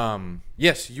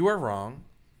 Yes, you are wrong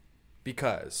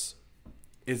because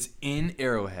it's in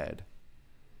Arrowhead.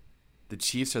 The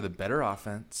Chiefs are the better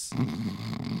offense.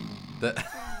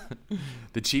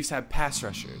 The Chiefs have pass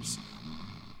rushers.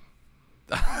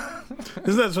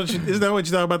 Isn't that what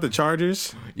you thought about the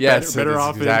Chargers? Yes, better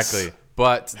offense. Exactly.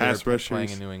 But pass they're rushers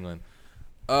playing in New England.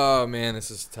 Oh man, this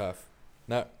is tough.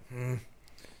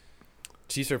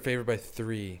 Chiefs are favored by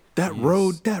 3. That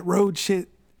road shit.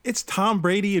 It's Tom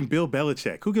Brady and Bill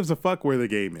Belichick. Who gives a fuck where the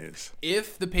game is?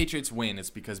 If the Patriots win,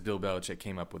 it's because Bill Belichick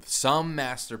came up with some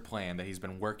master plan that he's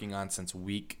been working on since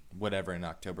week whatever in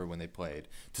October when they played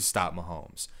to stop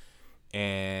Mahomes.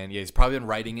 And yeah, he's probably been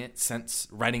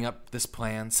writing up this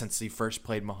plan since he first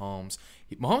played Mahomes.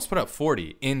 Mahomes put up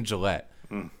 40 in Gillette.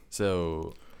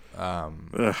 So,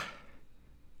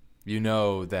 you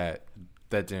know that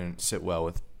didn't sit well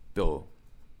with Bill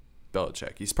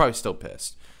Belichick. He's probably still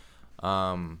pissed.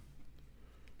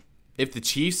 If the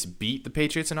Chiefs beat the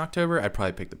Patriots in October, I'd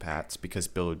probably pick the Pats because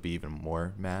Bill would be even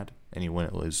more mad and he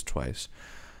wouldn't lose twice.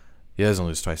 He doesn't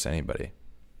lose twice to anybody.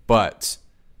 But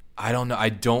I don't know. I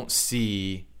don't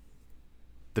see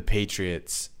the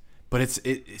Patriots. But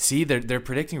they're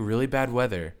predicting really bad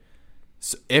weather.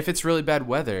 So if it's really bad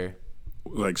weather,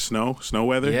 like snow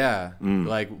weather? Yeah.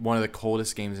 Like one of the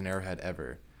coldest games in Arrowhead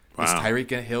ever. Wow. Is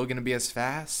Tyreek Hill going to be as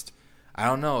fast? I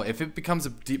don't know. If it becomes a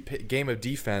game of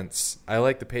defense, I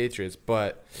like the Patriots,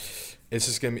 but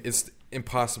it's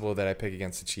impossible that I pick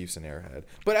against the Chiefs in Arrowhead.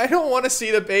 But I don't want to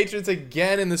see the Patriots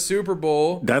again in the Super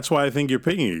Bowl. That's why I think you're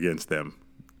picking against them.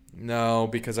 No,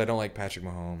 because I don't like Patrick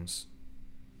Mahomes.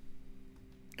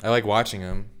 I like watching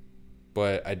him,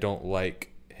 but I don't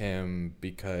like him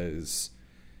because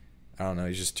I don't know.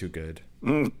 He's just too good.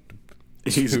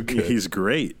 He's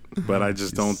great, but I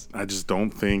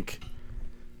don't think.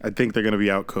 I think they're going to be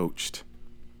outcoached.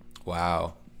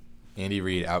 Wow. Andy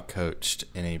Reid outcoached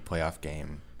in a playoff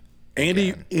game.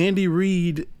 Andy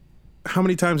Reid, how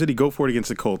many times did he go for it against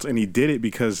the Colts? And he did it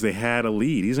because they had a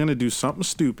lead. He's going to do something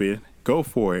stupid, go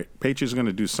for it. Patriots are going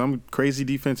to do some crazy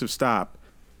defensive stop,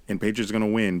 and Patriots are going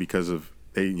to win because of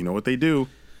you know what they do?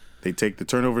 They take the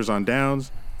turnovers on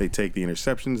downs, they take the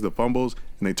interceptions, the fumbles,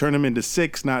 and they turn them into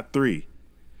 6, not 3.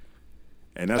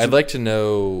 And I'd like to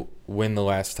know when the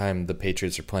last time the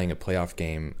Patriots are playing a playoff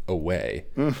game away.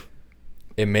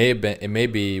 It may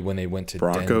be when they went to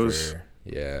Broncos. Denver.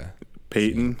 Yeah.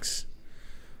 Peyton.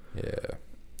 Yeah.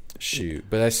 Shoot,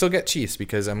 but I still get Chiefs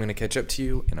because I'm going to catch up to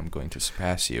you and I'm going to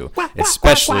surpass you,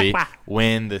 especially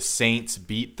when the Saints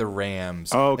beat the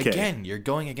Rams. Okay. Again, you're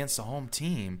going against the home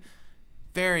team.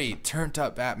 Very turned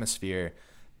up atmosphere.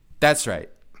 That's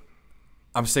right.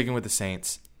 I'm sticking with the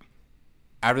Saints.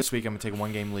 After this week, I'm going to take a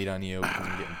 1-game lead on you because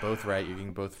I'm getting both right. You're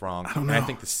getting both wrong. I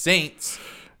think the Saints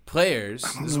players,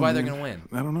 this is why they're going to win.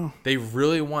 I don't know. They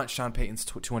really want Sean Payton's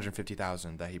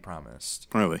 $250,000 that he promised.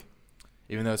 Really?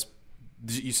 Even though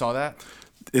you saw that?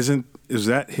 Is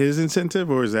that his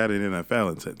incentive or is that an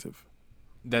NFL incentive?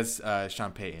 That's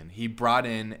Sean Payton. He brought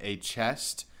in a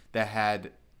chest that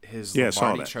had his Yeah, I saw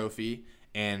Lombardi that. trophy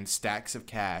and stacks of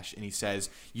cash, and he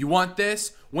says, "You want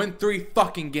this? Win 3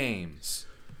 fucking games.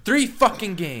 3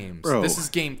 fucking games. Bro. This is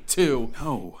game 2."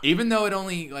 No. Even though it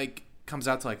only comes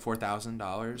out to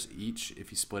 $4,000 each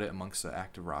if you split it amongst the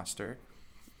active roster.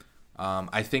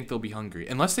 I think they'll be hungry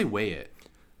unless they weigh it.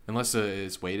 Unless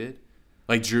it's weighted.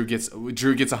 Like Drew gets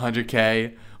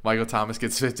 100K, Michael Thomas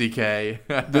gets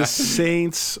 50K. The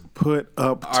Saints put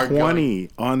up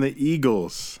 20 on the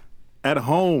Eagles at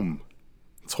home.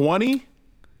 20?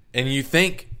 And you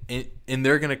think, and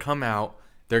they're going to come out,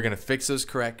 they're going to fix those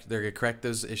they're going to correct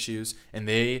those issues, and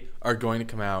they are going to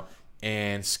come out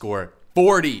and score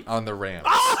 40 on the Rams.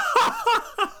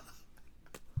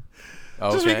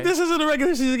 Okay. This isn't a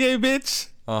regular season game, bitch.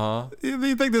 Uh-huh.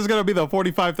 You think this is going to be the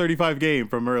 45-35 game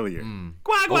from earlier?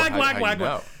 Quack, quack, quack, quack,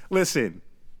 quack. Listen,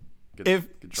 if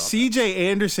CJ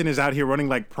Anderson is out here running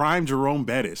like prime Jerome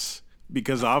Bettis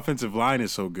because the offensive line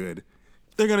is so good,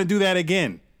 they're going to do that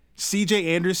again. CJ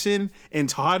Anderson and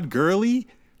Todd Gurley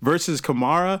versus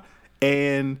Kamara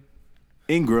and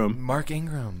Ingram. Mark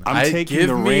Ingram. I'm taking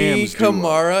the Rams duo.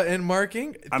 Kamara and Mark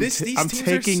Ingram. I'm These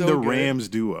taking so the good. Rams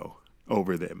duo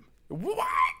over them.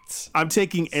 What? I'm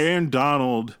taking Aaron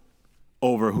Donald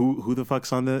over who the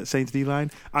fuck's on the Saints D line?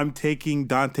 I'm taking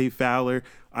Dante Fowler.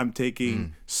 I'm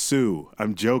taking Sue.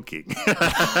 I'm joking.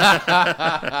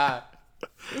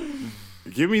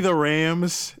 Give me the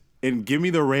Rams and give me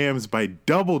the Rams by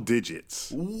double digits.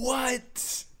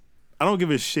 What? I don't give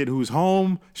a shit who's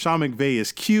home. Sean McVay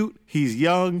is cute. He's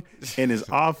young and his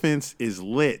offense is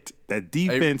lit. That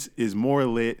defense is more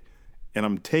lit. And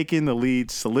I'm taking the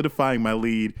lead, solidifying my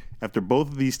lead. After both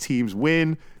of these teams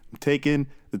win, I'm taking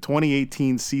the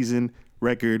 2018 season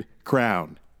record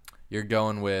crown. You're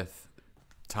going with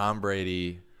Tom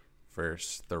Brady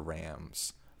versus the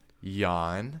Rams.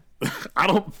 Yawn.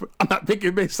 I'm not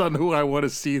picking based on who I want to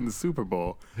see in the Super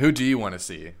Bowl. Who do you want to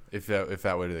see if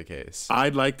that were the case?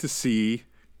 I'd like to see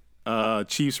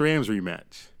Chiefs-Rams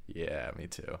rematch. Yeah, me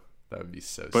too. That would be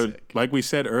so But sick. like we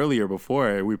said earlier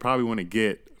before, we probably want to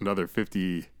get another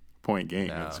 50-point game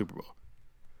in the Super Bowl.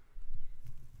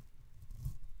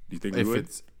 Do you think we would?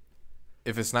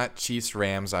 If it's not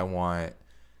Chiefs-Rams,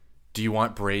 do you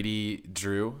want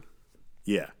Brady-Drew?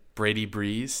 Yeah.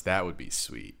 Brady-Breeze? That would be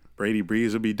sweet.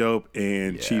 Brady-Breeze would be dope,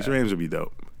 and Chiefs-Rams would be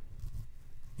dope.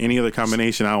 Any other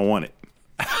combination, I don't want it.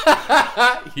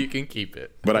 You can keep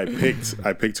it. But I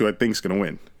picked who I think's going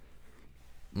to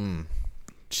win.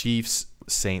 Chiefs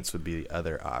Saints would be the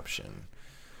other option.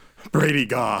 Brady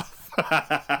Goff.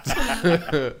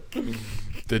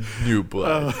 The new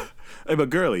blood. Hey, but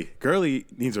Gurley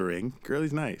needs a ring.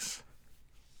 Gurley's nice.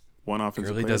 One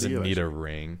offensive Gurley player doesn't of the year need a last year.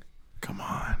 ring. Come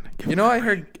on. You know, I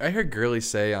heard Gurley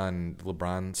say on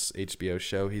LeBron's HBO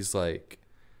show, he's like,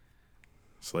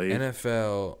 Slave.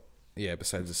 NFL. Yeah,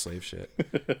 besides the slave shit.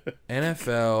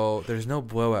 NFL, there's no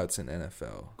blowouts in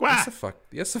NFL. Quack.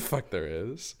 Yes, the fuck there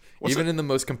is. What's Even in the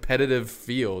most competitive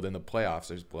field in the playoffs,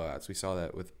 there's blowouts. We saw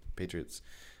that with Patriots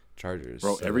Chargers.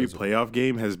 Bro, So every those- playoff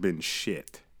game has been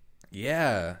shit.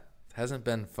 Yeah, it hasn't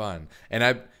been fun. And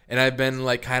I've been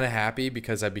like kind of happy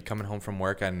because I'd be coming home from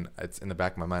work and it's in the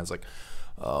back of my mind. It's like,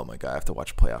 oh my God, I have to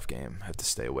watch a playoff game. I have to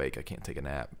stay awake. I can't take a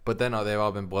nap. But then they've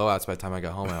all been blowouts by the time I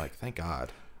got home. And I'm like, thank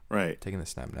God. Right. Taking the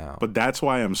snap now. But that's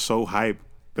why I'm so hyped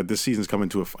that this season's coming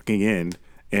to a fucking end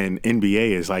and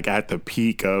NBA is like at the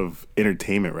peak of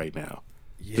entertainment right now.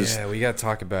 Yeah, we got to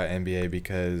talk about NBA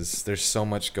because there's so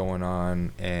much going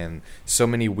on and so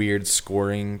many weird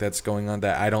scoring that's going on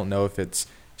that I don't know if it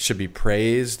should be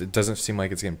praised. It doesn't seem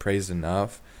like it's getting praised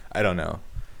enough. I don't know.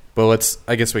 But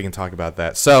I guess we can talk about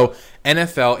that. So,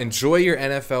 NFL, enjoy your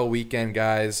NFL weekend,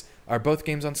 guys. Are both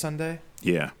games on Sunday?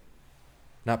 Yeah.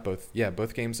 Not both. Yeah,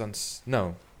 both games on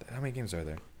no. How many games are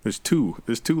there? There's two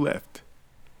left.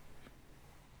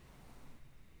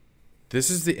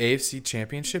 This is the AFC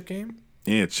Championship game?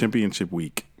 Yeah, championship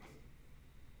week.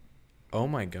 Oh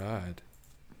my God.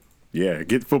 Yeah,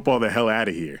 get football the hell out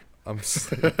of here. I'm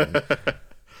sleeping.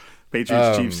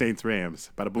 Patriots, Chiefs, Saints,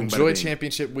 Rams. Bada boom, Enjoy bada bing.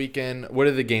 championship weekend. What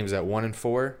are the games at 1 and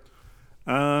 4?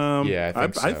 Yeah, I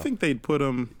think so. I think they'd put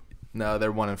them. No,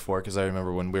 they're 1-4 because I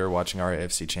remember when we were watching our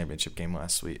AFC Championship game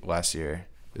last year.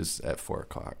 It was at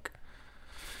 4:00.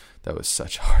 That was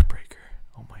such a heartbreaker.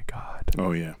 Oh my God.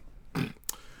 Oh yeah.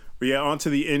 But yeah, on to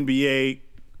the NBA.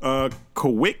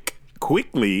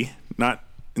 Quickly, not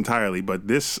entirely, but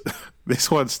this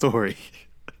one story.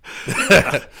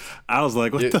 I was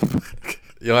like, what the fuck?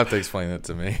 You'll have to explain it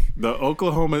to me. The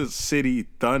Oklahoma City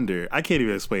Thunder. I can't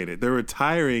even explain it. They're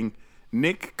retiring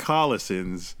Nick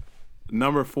Collison's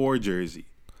number 4 jersey.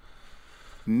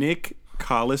 Nick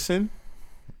Collison.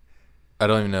 I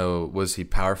don't even know. Was he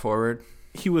power forward?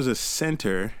 He was a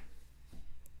center,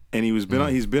 and he's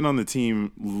been on the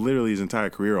team literally his entire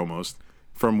career almost,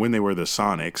 from when they were the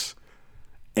Sonics.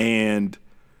 And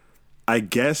I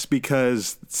guess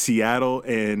because Seattle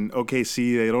and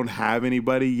OKC, they don't have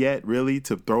anybody yet really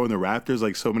to throw in the Raptors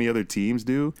like so many other teams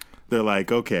do. They're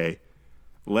like, okay,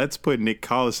 let's put Nick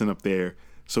Collison up there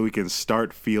so we can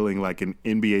start feeling like an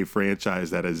NBA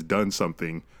franchise that has done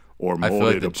something or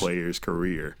molded a player's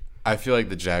career. I feel like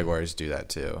the Jaguars do that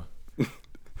too.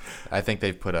 I think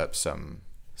they've put up some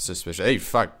suspicion. Hey,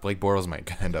 fuck, Blake Bortles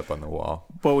might end up on the wall.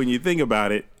 But when you think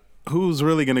about it, who's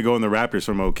really going to go in the Raptors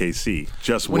from OKC?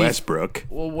 Just Westbrook.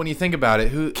 When you think about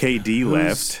it, KD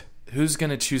left. Who's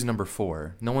going to choose number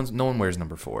 4? No one wears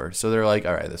number 4, so they're like,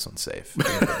 all right, this one's safe. We're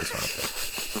gonna put this one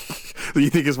up there. You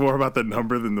think it's more about the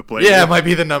number than the player? Yeah, it might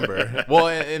be the number. Well,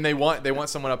 and they want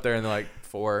someone up there, and they're like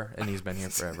 4, and he's been here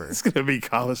forever. It's gonna be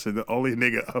Collison, the only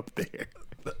nigga up there.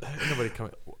 Nobody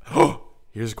coming.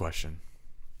 Here's a question: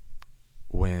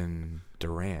 when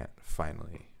Durant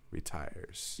finally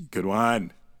retires, good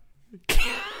one.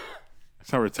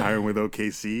 It's not retiring with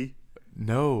OKC.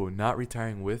 No, not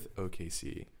retiring with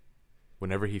OKC.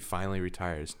 Whenever he finally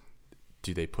retires,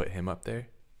 do they put him up there?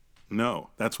 No,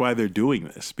 that's why they're doing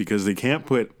this, because they can't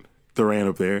put Durant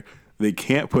up there. They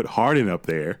can't put Harden up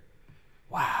there.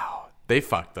 Wow, they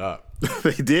fucked up.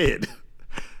 They did.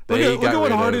 Look at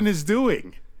what Harden is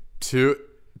doing. They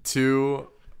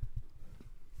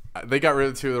got rid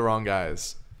of 2 of the wrong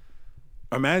guys.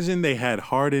 Imagine they had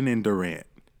Harden and Durant.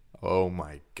 Oh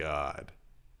my God.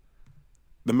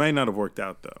 That might not have worked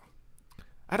out though.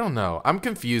 I don't know. I'm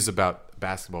confused about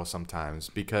basketball sometimes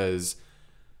because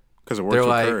it works with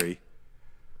Curry.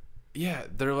 Yeah,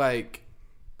 they're like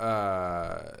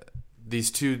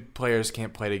these 2 players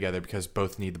can't play together because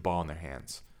both need the ball in their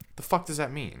hands. The fuck does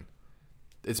that mean?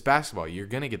 It's basketball. You're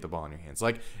gonna get the ball in your hands.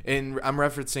 Like, I'm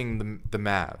referencing the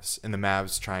Mavs and the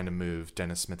Mavs trying to move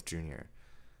Dennis Smith Jr.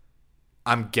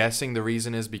 I'm guessing the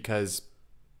reason is because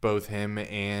both him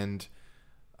and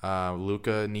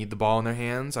Luka need the ball in their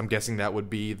hands. I'm guessing that would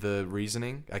be the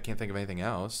reasoning. I can't think of anything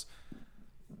else.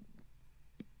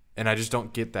 And I just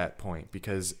don't get that point,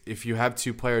 because if you have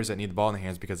 2 players that need the ball in their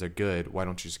hands because they're good, why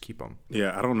don't you just keep them?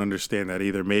 Yeah, I don't understand that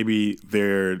either. Maybe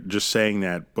they're just saying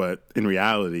that, but in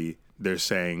reality, they're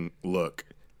saying, look,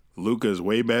 Luka's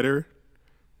way better.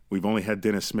 We've only had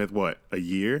Dennis Smith, a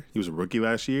year? He was a rookie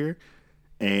last year.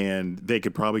 And they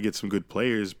could probably get some good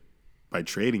players by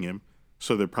trading him.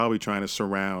 So they're probably trying to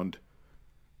surround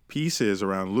pieces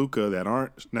around Luka that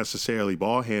aren't necessarily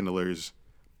ball handlers,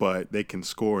 but they can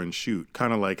score and shoot.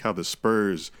 Kind of like how the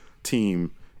Spurs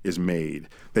team is made.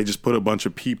 They just put a bunch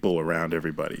of people around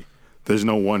everybody. There's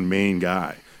no one main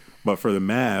guy. But for the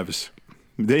Mavs,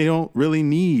 they don't really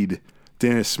need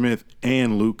Dennis Smith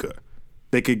and Luka.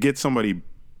 They could get somebody.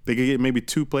 They could get maybe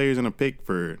 2 players and a pick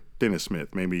for Dennis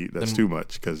Smith. Maybe that's too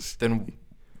much. Then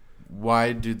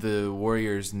why do the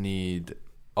Warriors need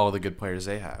all the good players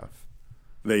they have?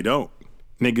 They don't.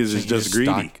 Niggas is just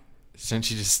greedy.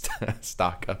 Shouldn't you just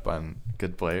stock up on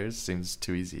good players? Seems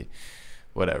too easy.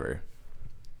 Whatever.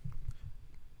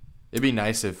 It'd be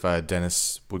nice if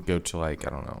Dennis would go to, like, I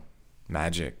don't know,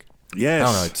 Magic. Yes.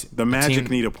 I don't know, the Magic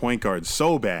need a point guard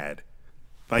so bad.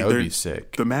 Like, that would be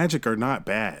sick. The Magic are not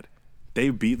bad.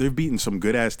 They've beaten some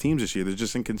good ass teams this year. They're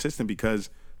just inconsistent because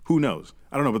who knows?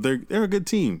 I don't know, but they're a good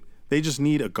team. They just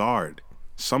need a guard,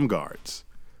 some guards.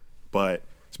 But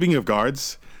speaking of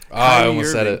guards, I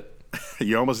almost said it.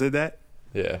 You almost did that?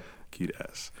 Yeah. Cute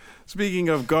ass. Speaking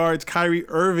of guards, Kyrie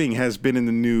Irving has been in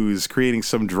the news, creating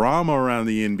some drama around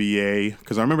the NBA.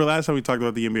 Because I remember last time we talked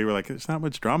about the NBA, we were like, there's not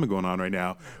much drama going on right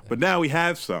now. But now we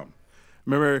have some.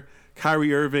 Remember,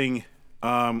 Kyrie Irving,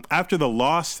 after the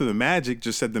loss to the Magic,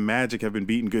 just said the Magic have been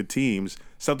beating good teams.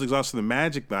 Celtics lost to the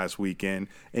Magic last weekend,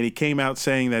 and he came out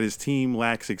saying that his team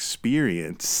lacks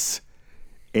experience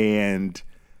and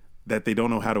that they don't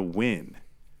know how to win.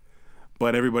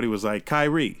 But everybody was like,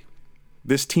 Kyrie,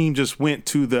 This team just went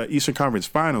to the Eastern Conference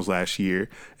Finals last year,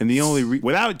 and the only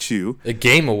without you, a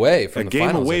game away from the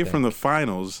finals. From the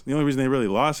finals. The only reason they really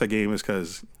lost that game is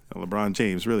because LeBron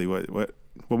James. Really, what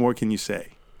more can you say?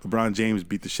 LeBron James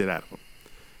beat the shit out of them,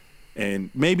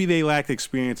 and maybe they lacked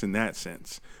experience in that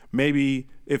sense. Maybe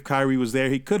if Kyrie was there,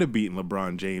 he could have beaten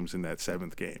LeBron James in that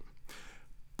 7th game.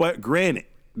 But granted,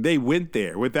 they went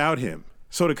there without him.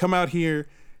 So to come out here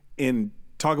and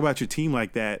talk about your team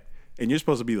like that, and you're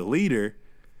supposed to be the leader,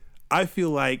 I feel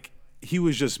like he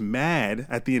was just mad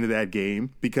at the end of that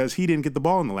game because he didn't get the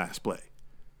ball in the last play.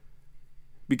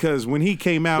 Because when he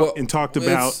came out and talked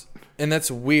about... And that's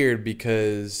weird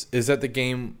because is that the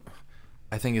game...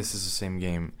 I think this is the same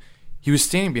game. He was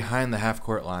standing behind the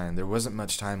half-court line. There wasn't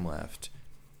much time left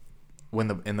when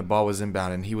the ball was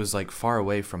inbound, and he was like far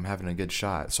away from having a good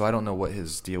shot. So I don't know what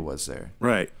his deal was there.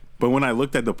 Right. But when I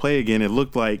looked at the play again, it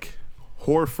looked like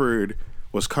Horford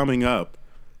was coming up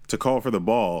to call for the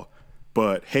ball,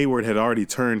 but Hayward had already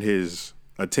turned his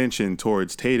attention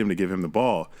towards Tatum to give him the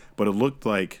ball. But it looked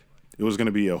like it was going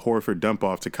to be a Horford dump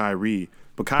off to Kyrie,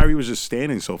 but Kyrie was just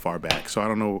standing so far back. So I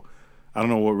don't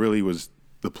know what really was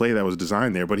the play that was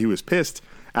designed there, but he was pissed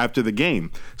after the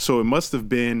game. So it must have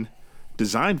been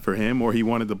designed for him, or he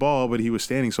wanted the ball, but he was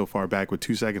standing so far back with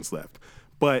 2 seconds left.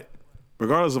 But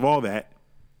regardless of all that,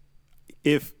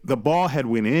 if the ball had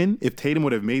went in, if Tatum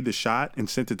would have made the shot and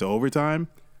sent it to overtime,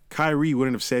 Kyrie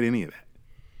wouldn't have said any of that.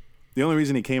 The only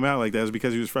reason he came out like that is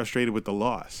because he was frustrated with the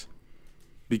loss.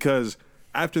 Because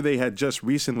after they had just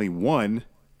recently won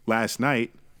last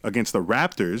night against the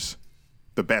Raptors,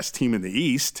 the best team in the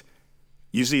East,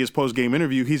 you see his post-game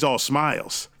interview, he's all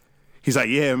smiles. He's like,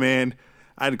 yeah, man,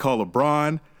 I had to call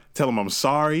LeBron, tell him I'm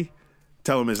sorry,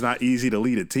 tell him it's not easy to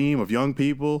lead a team of young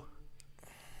people.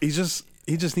 He just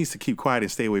needs to keep quiet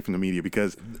and stay away from the media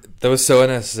because that was so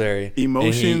unnecessary.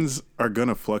 Emotions are going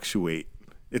to fluctuate.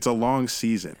 It's a long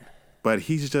season, but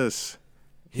he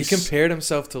compared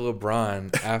himself to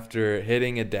LeBron after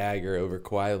hitting a dagger over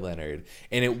Kawhi Leonard,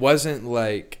 and it wasn't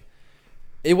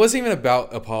even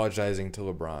about apologizing to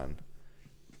LeBron.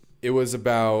 It was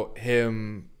about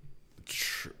him.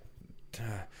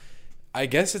 I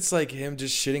guess it's like him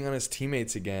just shitting on his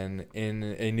teammates again in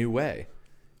a new way.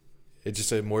 It's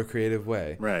just a more creative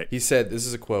way. Right. He said, this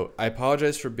is a quote, "I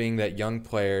apologize for being that young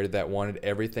player that wanted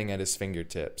everything at his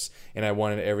fingertips, and I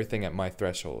wanted everything at my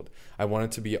threshold. I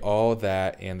wanted to be all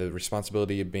that, and the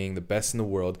responsibility of being the best in the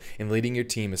world and leading your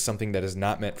team is something that is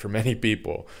not meant for many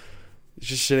people." He's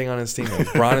just shitting on his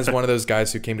teammates. Bron is one of those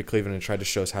guys who came to Cleveland and tried to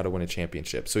show us how to win a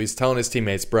championship. So he's telling his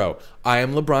teammates, bro, I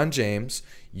am LeBron James.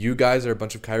 You guys are a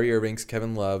bunch of Kyrie Irvings,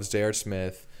 Kevin Loves, J.R.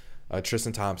 Smith,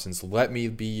 Tristan Thompsons. Let me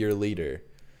be your leader.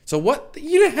 So what?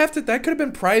 You didn't have to. That could have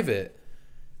been private.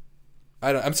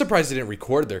 I'm surprised they didn't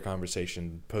record their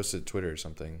conversation, post it to Twitter or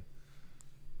something.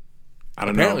 I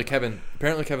don't know.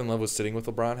 Apparently Kevin Love was sitting with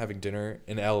LeBron having dinner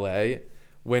in L.A.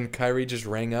 when Kyrie just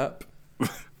rang up.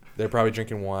 They're probably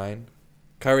drinking wine.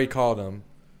 Kyrie called him,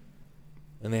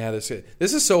 and they had this.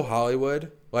 This is so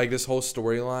Hollywood, like this whole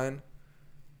storyline.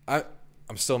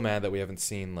 I'm still mad that we haven't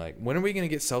seen, like, when are we going to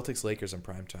get Celtics Lakers in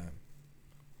primetime?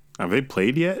 Have they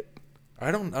played yet? I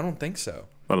don't think so.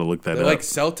 Got to look that up. Like,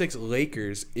 Celtics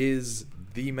Lakers is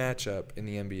the matchup in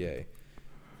the NBA.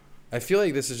 I feel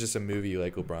like this is just a movie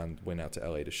like LeBron went out to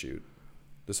LA to shoot.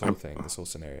 This whole thing, this whole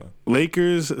scenario.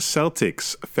 Lakers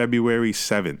Celtics February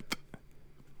 7th.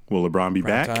 Will LeBron be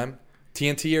back? Time?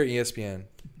 TNT or ESPN?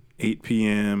 8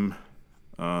 p.m.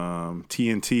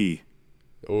 TNT.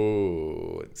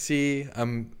 Oh, see,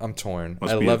 I'm torn.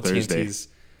 Must I be love a Thursday.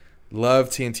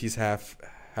 TNT's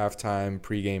halftime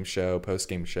pregame show,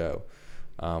 postgame show,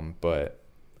 but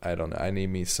I don't know. I need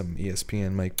me some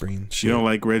ESPN Mike Breen shit. You don't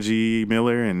like Reggie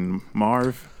Miller and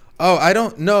Marv? Oh, I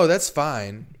don't. No, that's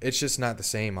fine. It's just not the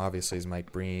same, obviously, as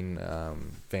Mike Breen,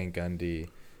 Van Gundy,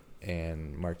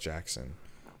 and Mark Jackson.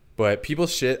 But people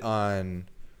shit on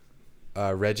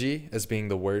Reggie as being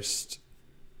the worst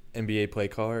NBA play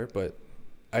caller, but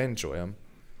I enjoy him.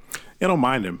 I don't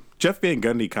mind him. Jeff Van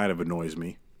Gundy kind of annoys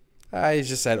me. He's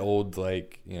just that old,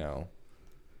 like, you know.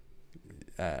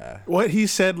 What he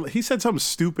said something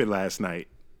stupid last night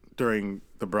during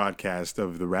the broadcast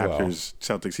of the Raptors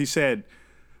Celtics. He said,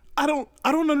 I don't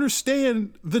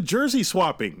understand the jersey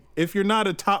swapping if you're not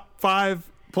a top 5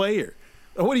 player.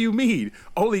 What do you mean?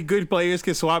 Only good players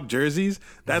can swap jerseys?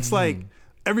 That's like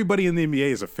everybody in the NBA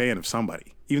is a fan of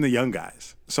somebody, even the young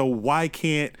guys. So why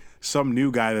can't some new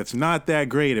guy that's not that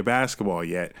great at basketball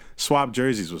yet swap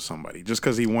jerseys with somebody just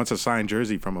because he wants a signed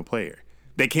jersey from a player?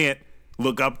 They can't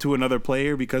look up to another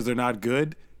player because they're not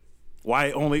good?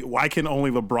 Why can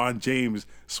only LeBron James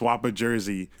swap a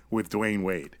jersey with Dwayne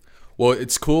Wade? Well,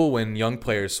 it's cool when young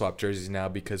players swap jerseys now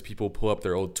because people pull up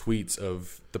their old tweets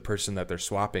of the person that they're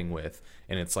swapping with,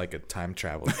 and it's like a time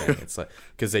travel thing. It's like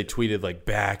because they tweeted like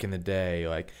back in the day,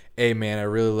 like, "Hey man, I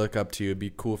really look up to you. It'd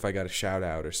be cool if I got a shout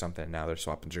out or something." Now they're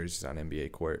swapping jerseys on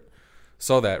NBA court.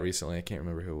 Saw that recently. I can't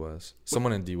remember who it was.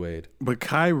 Someone in D Wade. But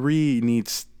Kyrie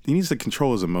needs to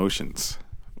control his emotions.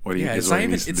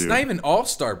 It's not even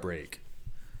All-Star break.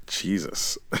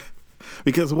 Jesus,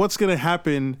 because what's gonna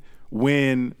happen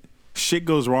when shit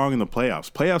goes wrong in the playoffs?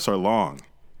 Playoffs are long.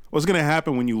 What's going to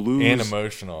happen when you lose? And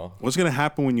emotional. What's going to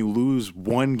happen when you lose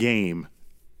one game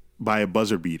by a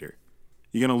buzzer beater?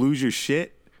 You're going to lose your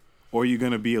shit, or you're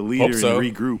going to be a leader and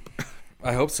regroup?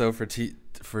 I hope so for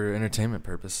entertainment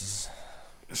purposes.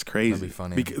 It's crazy. That'd be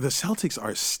funny. Because the Celtics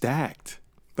are stacked.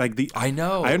 I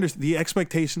know. I understand the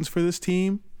expectations for this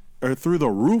team are through the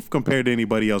roof compared to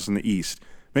anybody else in the East.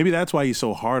 Maybe that's why he's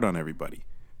so hard on everybody.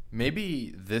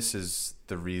 Maybe this is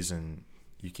the reason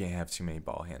you can't have too many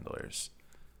ball handlers.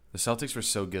 The Celtics were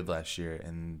so good last year,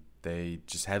 and they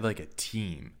just had like a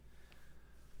team.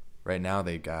 Right now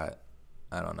they got,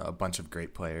 I don't know, a bunch of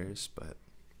great players, but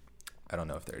I don't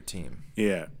know if they're a team.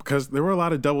 Yeah, because there were a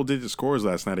lot of double-digit scores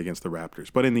last night against the Raptors.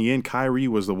 But in the end, Kyrie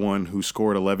was the one who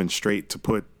scored 11 straight to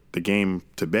put the game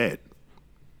to bed.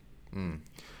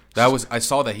 I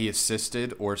saw that he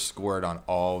assisted or scored on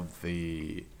all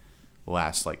the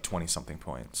last like 20-something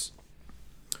points.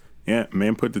 Yeah,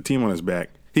 man put the team on his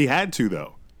back. He had to,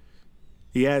 though.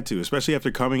 He had to, especially after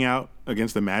coming out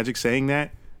against the Magic saying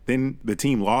that. Then the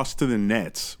team lost to the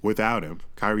Nets without him.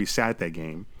 Kyrie sat that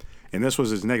game. And this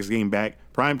was his next game back.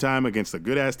 Prime time against a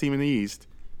good-ass team in the East.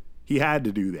 He had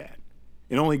to do that.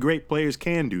 And only great players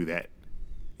can do that.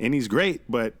 And he's great,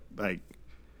 but, like,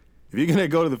 if you're going to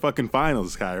go to the fucking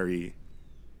finals, Kyrie,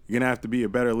 you're going to have to be a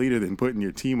better leader than putting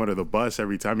your team under the bus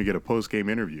every time you get a post-game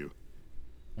interview.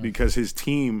 Because his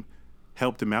team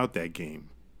helped him out that game.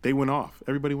 They went off.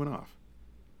 Everybody went off.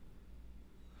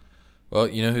 Well,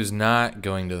 you know who's not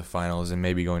going to the finals and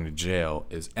maybe going to jail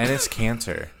is Enes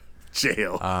Kanter.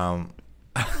 Jail.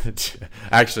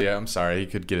 Actually, I'm sorry. He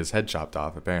could get his head chopped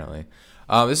off, apparently.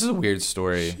 This is a weird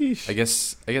story. Sheesh. I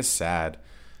guess sad.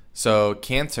 So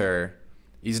Kanter,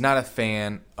 he's not a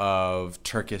fan of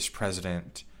Turkish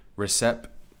President Recep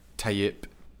Tayyip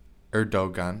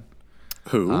Erdogan.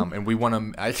 Who? And we want to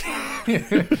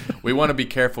be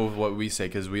careful with what we say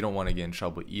because we don't want to get in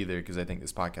trouble either because I think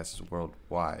this podcast is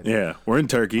worldwide. Yeah, we're in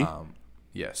Turkey.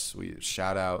 Yes, we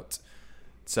shout out.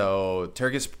 So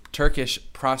Turkish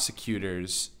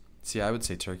prosecutors. See, I would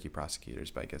say Turkey prosecutors,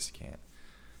 but I guess you can't.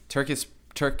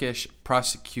 Turkish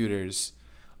prosecutors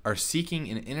are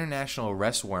seeking an international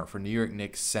arrest warrant for New York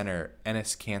Knicks center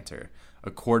Enes Kanter,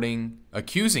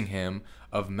 accusing him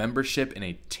of membership in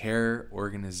a terror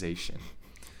organization.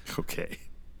 Okay.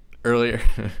 Earlier,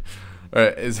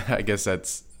 I guess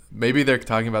that's maybe they're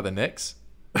talking about the Knicks.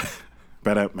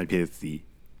 Better my PhD.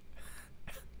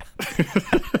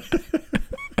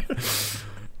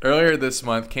 Earlier this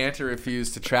month, Kanter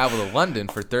refused to travel to London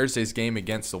for Thursday's game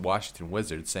against the Washington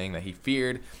Wizards, saying that he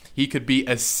feared he could be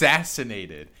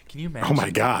assassinated. Can you imagine? Oh my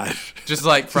God! Just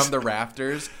like from the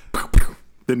rafters.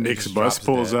 The Knicks bus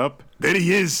pulls up. There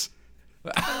he is.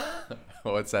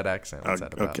 What's that accent? What's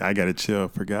that about? Okay, I gotta chill.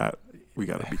 Forgot. We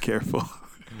gotta be careful.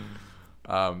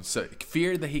 So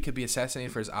feared that he could be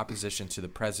assassinated for his opposition to the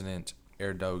president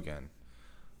Erdogan.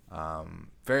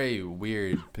 Very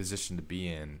weird position to be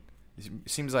in.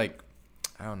 It seems like,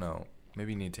 I don't know,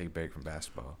 maybe you need to take a break from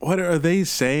basketball. What are they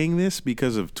saying this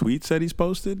because of tweets that he's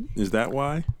posted? Is that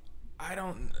why? I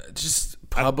don't, just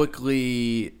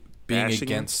publicly being Bashing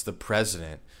against the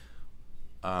president.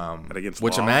 But against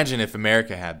Which law? imagine if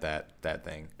America had that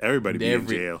thing. Everybody be in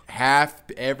jail.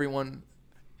 Everyone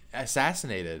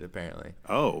assassinated, apparently.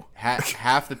 Oh.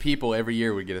 Half the people every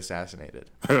year would get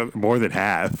assassinated. More than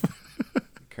half.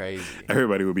 Crazy.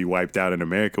 Everybody would be wiped out in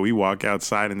America. We walk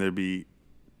outside and there'd be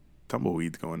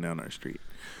tumbleweeds going down our street.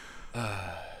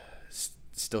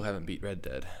 Still haven't beat Red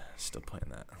Dead. Still playing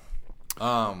that.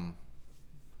 But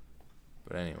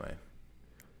anyway.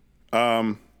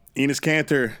 Enes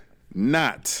Kanter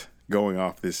not going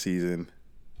off this season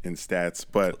in stats,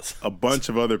 but a bunch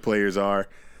of other players are.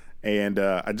 And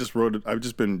I've just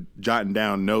been jotting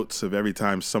down notes of every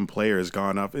time some player has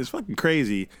gone up. It's fucking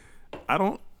crazy. I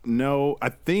don't know. I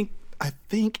think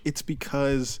it's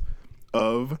because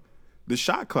of the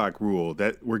shot clock rule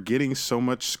that we're getting so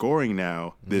much scoring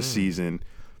now this season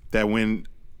that when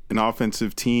an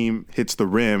offensive team hits the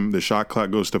rim, the shot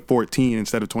clock goes to 14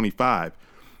 instead of 25.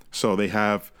 So they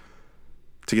have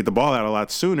to get the ball out a lot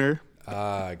sooner.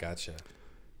 I gotcha.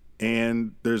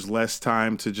 And there's less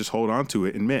time to just hold on to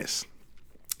it and miss.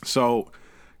 So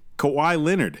Kawhi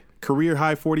Leonard, career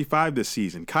high 45 this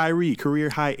season. Kyrie,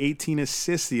 career high 18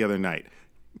 assists the other night.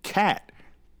 Cat,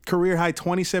 career high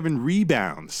 27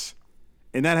 rebounds.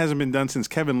 And that hasn't been done since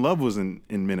Kevin Love was in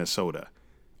Minnesota.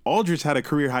 Aldridge had a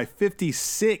career high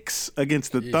 56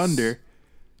 against the Thunder.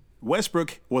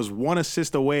 Westbrook was 1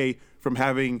 assist away from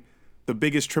having the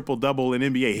biggest triple-double in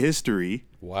NBA history.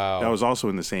 Wow. That was also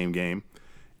in the same game.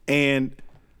 And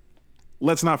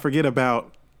let's not forget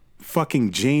about fucking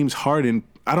James Harden.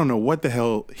 I don't know what the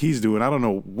hell he's doing. I don't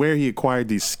know where he acquired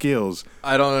these skills.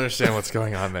 I don't understand what's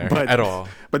going on there at all.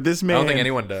 But this man, I don't think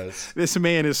anyone does. This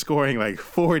man is scoring like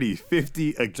 40,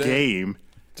 50 a game.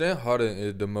 James Harden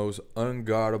is the most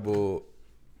unguardable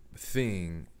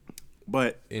thing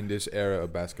in this era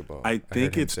of basketball. I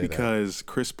think it's because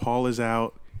Chris Paul is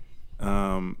out.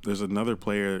 There's another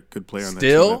good player on the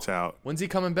team that's out. When's he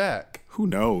coming back? Who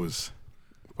knows?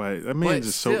 But that man is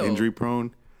just so injury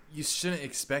prone. You shouldn't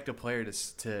expect a player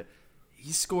to.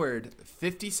 He scored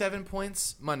 57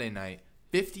 points Monday night,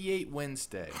 58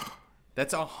 Wednesday.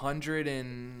 That's 100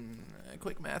 and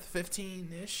quick math,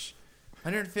 15-ish.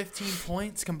 115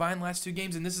 points combined last 2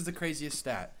 games, and this is the craziest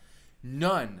stat.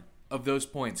 None of those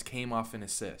points came off an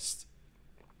assist.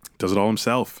 Does it all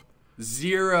himself.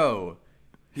 0.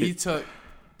 He took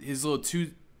his little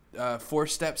 2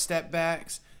 4-step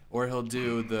backs, or he'll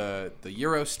do the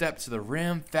Euro step to the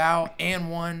rim, foul,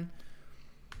 and 1.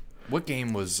 What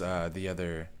game was the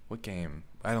other? What game?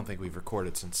 I don't think we've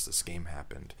recorded since this game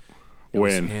happened. It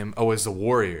was him. Oh, it was the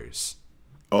Warriors.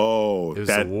 Oh,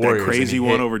 that crazy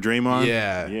one over Draymond?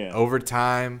 Yeah.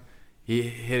 Overtime, he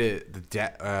hit it,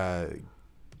 the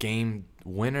game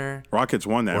winner. Rockets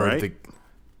won that, right?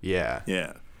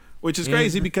 Yeah. Which is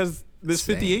crazy because this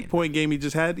 58-point game he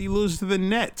just had, he loses to the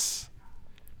Nets.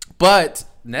 But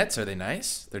Nets, are they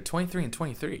nice? They're 23 and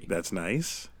 23. That's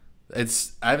nice. I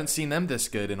haven't seen them this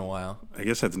good in a while. I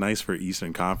guess that's nice for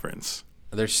Eastern Conference.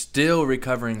 They're still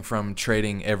recovering from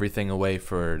trading everything away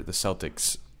for the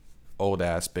Celtics'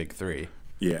 old-ass Big Three.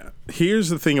 Yeah. Here's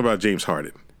the thing about James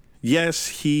Harden. Yes,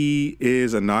 he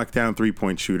is a knockdown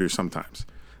three-point shooter sometimes.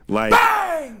 Like,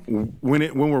 bang!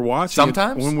 When we're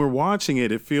watching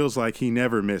it, it feels like he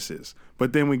never misses.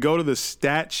 But then we go to the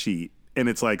stat sheet, and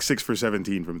it's like 6 for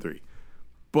 17 from 3.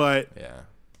 But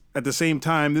at the same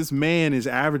time, this man is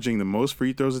averaging the most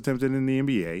free throws attempted in the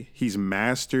NBA. He's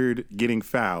mastered getting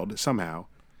fouled somehow.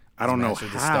 I don't know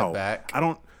how.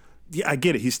 I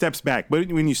get it. He steps back.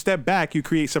 But when you step back, you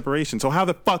create separation. So how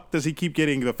the fuck does he keep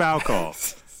getting the foul call?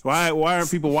 Why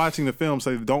aren't people watching the film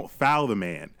so they don't foul the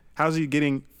man? How's he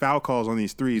getting foul calls on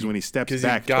these threes when he steps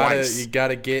back twice? You got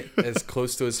to get as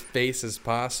close to his face as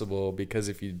possible, because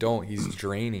if you don't, he's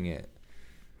draining it.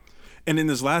 And in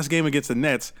this last game against the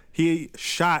Nets, he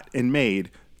shot and made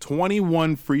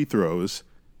 21 free throws.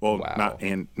 Well,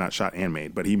 not shot and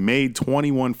made, but he made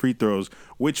 21 free throws,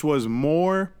 which was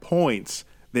more points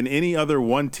than any other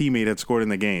one teammate had scored in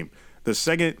the game. The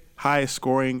second highest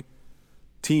scoring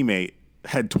teammate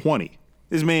had 20.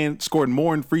 This man scored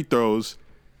more in free throws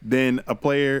than a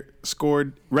player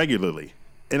scored regularly.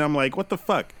 And I'm like, what the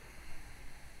fuck?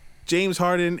 James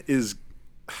Harden is...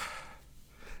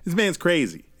 This man's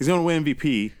crazy. He's going to win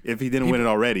MVP if he didn't win it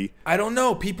already. I don't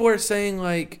know. People are saying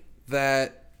like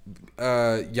that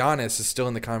Giannis is still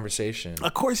in the conversation.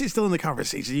 Of course he's still in the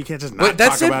conversation. You can't just not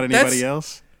talk about anybody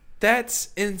else.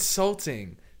 That's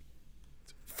insulting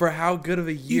for how good of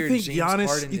a year James Harden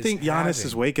is having. You think Giannis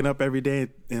is waking up every day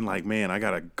and like, man, I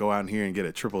got to go out here and get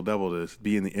a triple-double to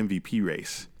be in the MVP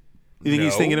race? You think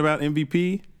he's thinking about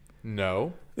MVP?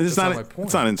 No. That's not my point.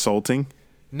 It's not insulting.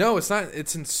 No, it's not.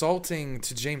 It's insulting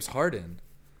to James Harden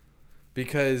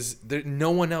because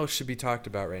no one else should be talked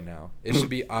about right now. It should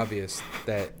be obvious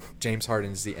that James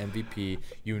Harden is the MVP,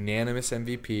 unanimous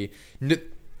MVP.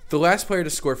 The last player to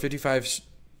score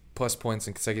 55-plus points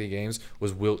in consecutive games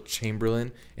was Wilt Chamberlain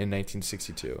in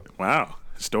 1962. Wow,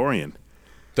 historian.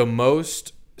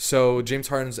 So James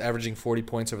Harden's averaging 40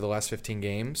 points over the last 15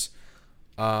 games.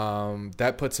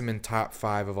 That puts him in top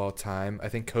 5 of all time. I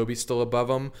think Kobe's still above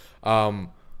him.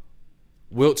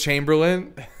 Wilt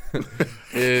Chamberlain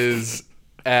is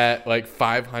at like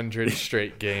 500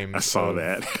 straight games. I saw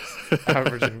that.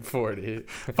 Averaging 40.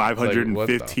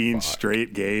 515 like,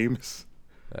 straight games.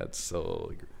 That's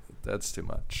too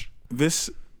much.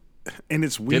 And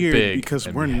it's weird because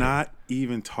we're not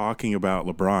even talking about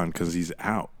LeBron because he's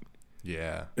out.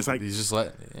 Yeah. It's like he's just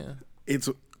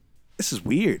this is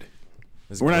weird.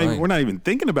 We're not even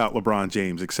thinking about LeBron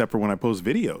James except for when I post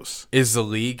videos. Is the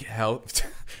league healthy?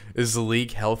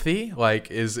 Like,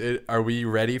 are we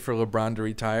ready for LeBron to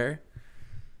retire?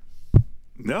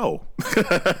 No.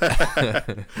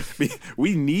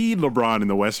 We need LeBron in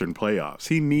the Western playoffs.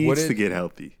 He needs to get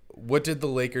healthy. What did the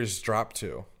Lakers drop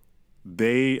to?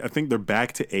 I think they're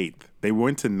back to 8th. They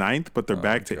went to 9th, but they're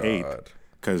back to 8th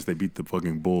because they beat the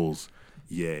fucking Bulls.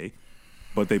 Yay.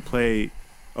 But they play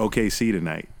OKC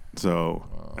tonight.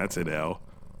 So that's an L.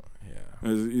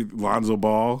 Yeah. Is Lonzo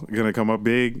Ball going to come up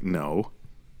big? No.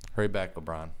 Hurry back,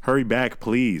 LeBron. Hurry back,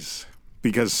 please.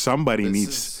 Because somebody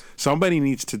needs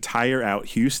to tire out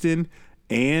Houston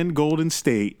and Golden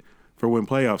State for when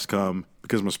playoffs come,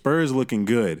 because my Spurs looking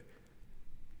good.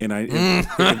 And if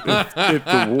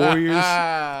the Warriors,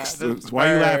 why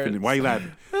are you laughing? Why are you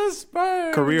laughing? The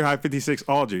Spurs. Career high 56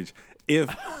 Aldridge.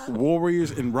 If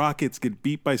Warriors and Rockets get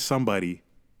beat by somebody,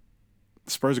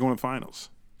 the Spurs are going to finals.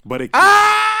 But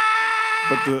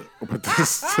the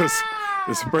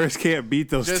Spurs can't beat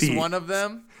those teams. Just one of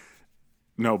them?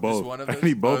 No, both. I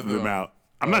need both of them out.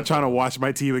 I'm not trying to watch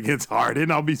my team against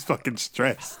Harden. I'll be fucking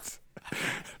stressed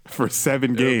for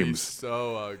 7 games.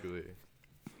 So ugly.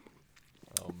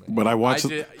 Oh man! But I watched.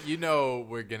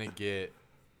 We're gonna get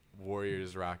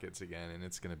Warriors Rockets again, and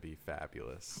it's gonna be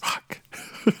fabulous. Fuck.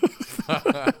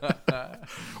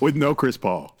 With no Chris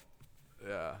Paul.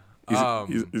 Yeah. He's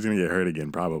gonna get hurt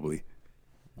again, probably.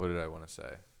 What did I want to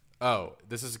say? Oh,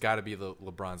 this has got to be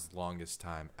LeBron's longest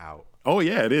time out. Oh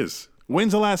yeah, it is.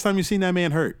 When's the last time you seen that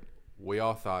man hurt? We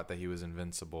all thought that he was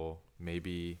invincible.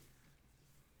 Maybe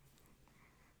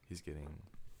he's getting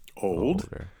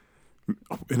older.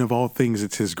 And of all things,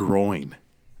 it's his groin.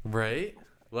 Right?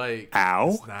 Like, ow!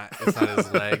 It's not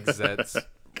his legs that's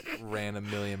ran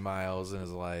 1,000,000 miles in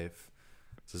his life.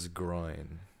 It's his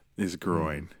groin. His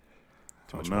groin.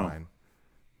 Too much wine.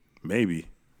 Maybe.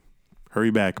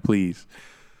 Hurry back, please.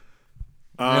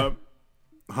 Huh?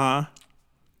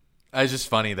 It's just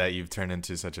funny that you've turned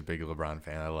into such a big LeBron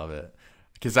fan. I love it.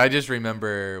 Because I just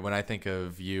remember when I think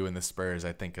of you and the Spurs,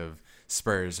 I think of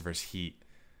Spurs versus Heat.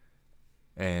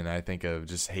 And I think of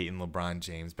just hating LeBron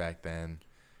James back then.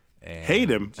 And hate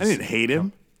him? I didn't hate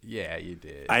him. Yeah, you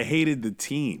did. I hated the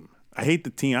team. I hate the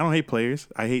team. I don't hate players.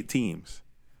 I hate teams.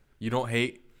 You don't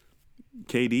hate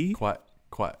KD?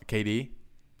 KD?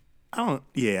 I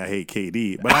hate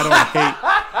KD, but I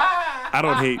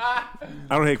don't hate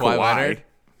Kawhi.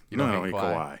 You don't hate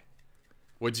Kawhi.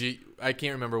 Would you? I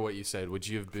can't remember what you said. Would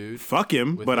you have booed? Fuck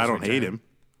him, but I don't hate him.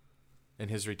 In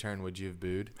his return, would you have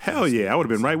booed? Hell yeah, I would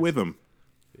have been right with him.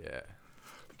 Yeah.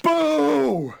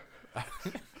 Boo!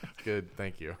 Good,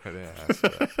 thank you. I didn't ask for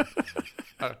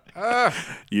that.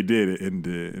 You did it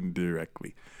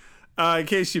indirectly. In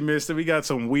case you missed it, we got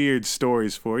some weird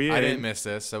stories for you. I didn't miss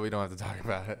this, so we don't have to talk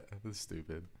about it. This is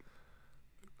stupid.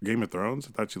 Game of Thrones?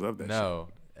 I thought you loved that shit. No,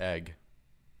 Egg.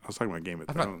 I was talking about Game of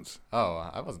Thrones.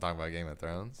 I wasn't talking about Game of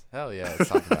Thrones. Hell yeah, let's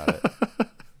talk about it.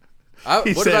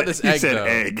 What about this egg, though?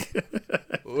 Egg.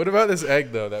 What about this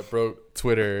egg, though, that broke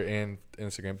Twitter and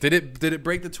Instagram? Did it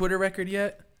break the Twitter record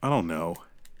yet? I don't know.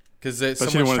 Because you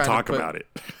didn't want to talk about it.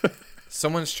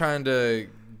 Someone's trying to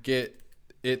get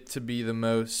it to be the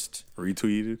most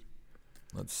retweeted.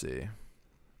 Let's see.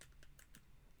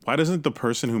 Why doesn't the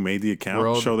person who made the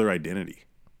account show their identity?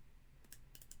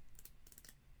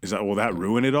 Will that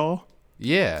ruin it all?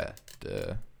 Yeah.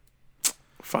 Duh.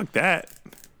 Fuck that.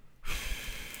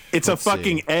 It's a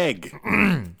fucking egg.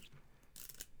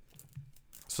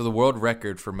 So the world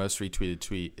record for most retweeted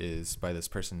tweet is by this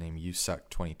person named You Suck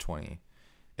 2020.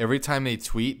 Every time they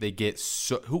tweet, they get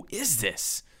who is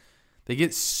this? They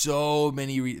get so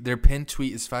many. Their pinned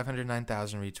tweet is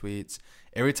 509,000 retweets.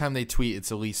 Every time they tweet,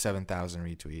 it's at least 7,000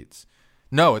 retweets.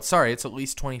 No, it's at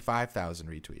least 25,000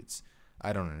 retweets.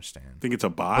 I don't understand. I think it's a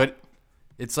bot. But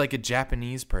it's like a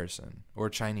Japanese person or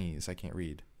Chinese. I can't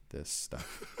read this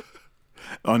stuff.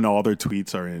 And all their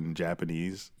tweets are in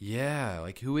Japanese. Yeah,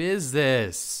 like who is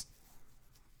this?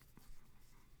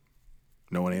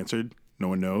 No one answered. No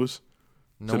one knows.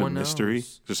 No one knows. Mystery.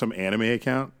 Is there some anime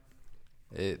account?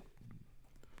 Anime.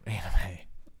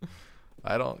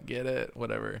 I don't get it.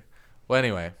 Whatever. Well,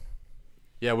 anyway.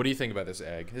 Yeah, what do you think about this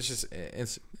egg?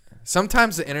 It's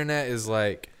sometimes the internet is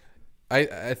like,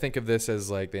 I think of this as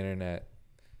like the internet,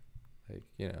 like,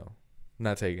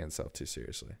 not taking itself too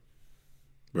seriously.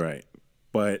 Right.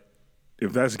 But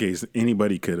if that's the case,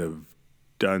 anybody could have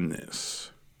done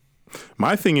this.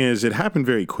 My thing is, it happened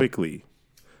very quickly.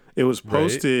 It was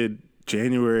posted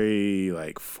January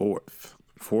 4th.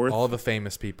 All the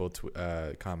famous people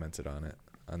commented on it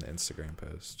on the Instagram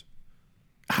post.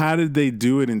 How did they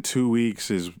do it in 2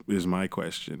 weeks is my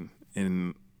question.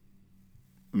 And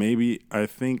I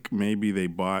think they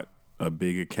bought a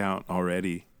big account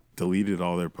already, deleted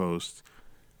all their posts.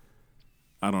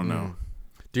 I don't know.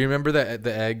 Do you remember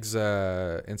the Egg's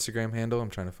Instagram handle? I'm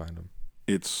trying to find him.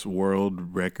 It's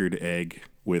world record egg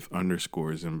with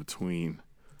underscores in between,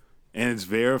 and it's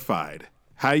verified.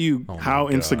 How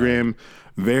Instagram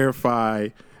verify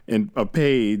a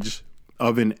page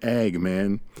of an egg,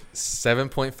 man?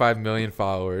 7.5 million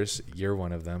followers. You're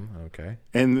one of them. Okay.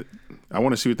 And I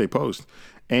want to see what they post.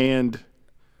 And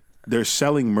they're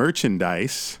selling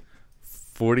merchandise.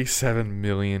 47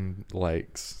 million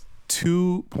likes.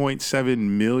 2.7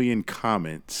 million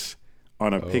comments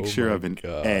on a picture of an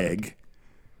egg.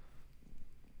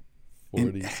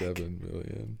 47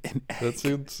 million. That's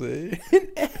insane.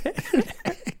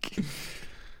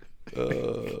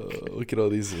 Look at all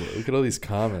these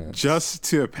comments. Just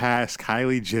to pass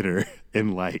Kylie Jenner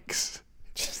in likes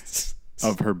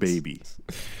of her baby.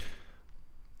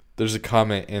 There's a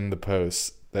comment in the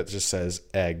post that just says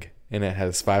egg, and it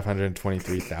has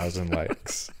 523,000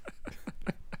 likes.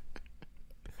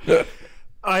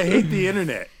 I hate the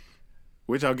internet,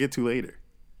 which I'll get to later.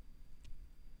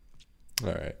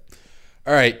 All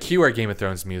right. Cue our Game of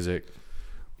Thrones music.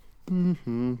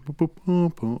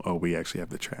 Oh, we actually have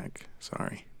the track.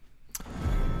 Sorry.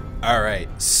 All right.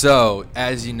 So,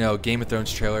 as you know, Game of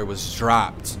Thrones trailer was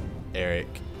dropped, Eric.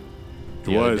 It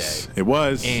was.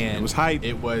 And it was hype.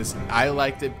 It was. I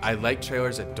liked it. I like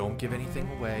trailers that don't give anything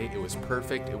away. It was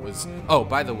perfect. It was. Oh,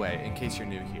 by the way, in case you're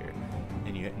new here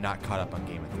and you're not caught up on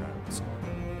Game of Thrones,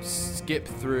 skip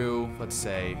through, let's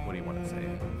say, what do you want to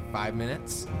say, 5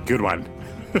 minutes? Good one.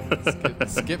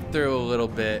 skip through a little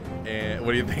bit, and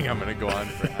what do you think I'm going to go on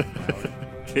for half an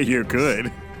hour? You're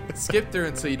good. Skip through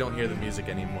until you don't hear the music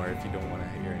anymore if you don't want to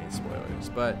hear any spoilers,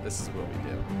 but this is what we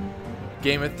do.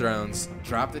 Game of Thrones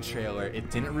dropped the trailer. It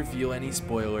didn't reveal any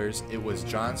spoilers. It was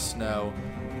Jon Snow,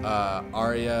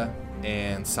 Arya,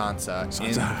 and Sansa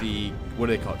in the, what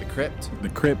do they call it, the crypt? The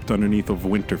crypt underneath of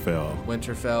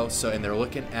Winterfell. And they're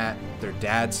looking at their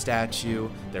dad's statue,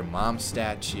 their mom's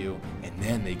statue, and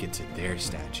then they get to their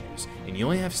statues. And you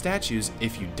only have statues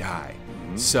if you die.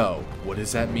 Mm-hmm. So, what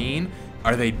does that mean?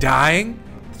 Are they dying?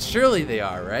 Surely they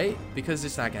are, right? Because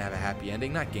it's not going to have a happy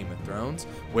ending, not Game of Thrones.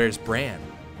 Where's Bran?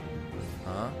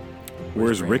 Huh?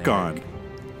 Where's Rickon?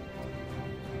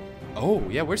 Oh,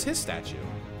 yeah, where's his statue?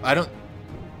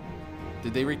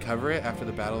 Did they recover it after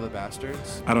the Battle of the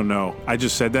Bastards? I don't know. I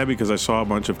just said that because I saw a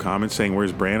bunch of comments saying,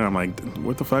 "Where's Bran?" I'm like,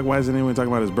 "What the fuck? Why isn't anyone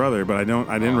talking about his brother?" But I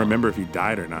didn't remember if he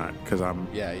died or not because I'm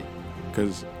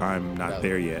not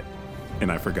there yet,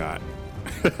 and I forgot.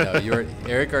 No,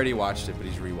 Eric already watched it, but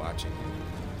he's rewatching it.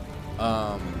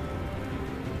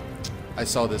 I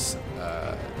saw this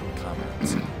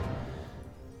comment.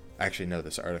 Actually, no,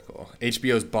 this article.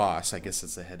 HBO's boss, I guess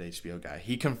it's the head HBO guy,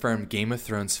 he confirmed Game of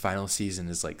Thrones final season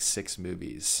is like 6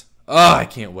 movies. Oh, I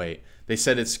can't wait. They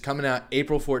said it's coming out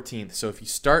April 14th. So if you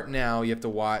start now, you have to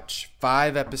watch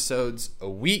 5 episodes a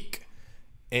week,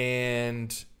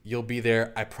 and you'll be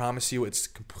there. I promise you it's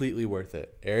completely worth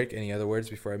it. Eric, any other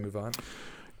words before I move on?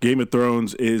 Game of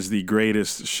Thrones is the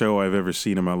greatest show I've ever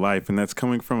seen in my life, and that's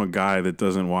coming from a guy that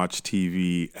doesn't watch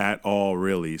TV at all,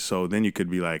 really. So then you could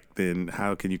be like, then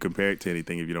how can you compare it to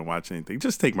anything if you don't watch anything?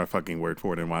 Just take my fucking word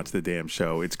for it and watch the damn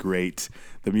show. It's great.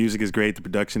 The music is great. The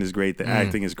production is great. The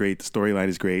acting is great. The storyline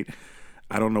is great.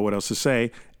 I don't know what else to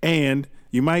say. And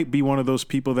you might be one of those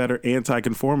people that are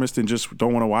anti-conformist and just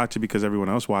don't want to watch it because everyone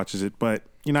else watches it, but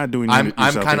you're not doing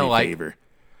yourself any favor.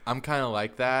 I'm kind of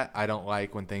like that. I don't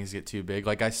like when things get too big.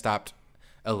 Like I stopped.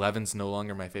 Eleven's no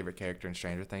longer my favorite character in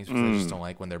Stranger Things because I just don't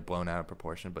like when they're blown out of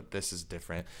proportion. But this is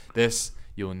different. This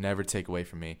you'll never take away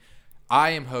from me. I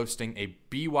am hosting a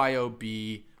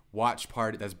BYOB watch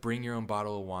party. That's Bring Your Own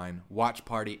Bottle of Wine watch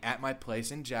party at my place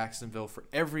in Jacksonville for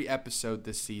every episode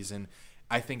this season.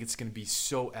 I think it's going to be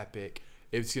so epic.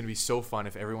 It's going to be so fun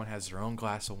if everyone has their own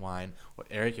glass of wine. Well,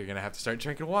 Eric, you're going to have to start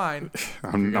drinking wine.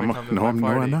 I'm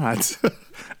not.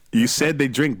 You said they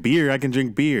drink beer. I can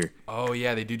drink beer. Oh,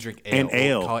 yeah, they do drink ale. And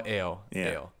ale. We'll call it ale.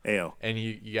 Yeah, ale. And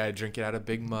you got to drink it out of a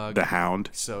big mug. The Hound.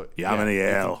 So how many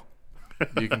ale?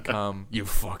 You can come. You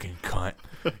fucking cunt.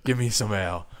 Give me some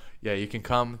ale. Yeah, you can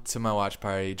come to my watch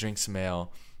party, drink some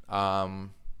ale.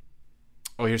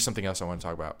 Here's something else I want to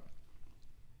talk about.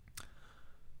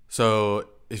 So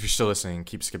if you're still listening,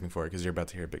 keep skipping forward because you're about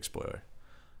to hear a big spoiler.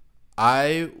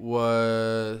 I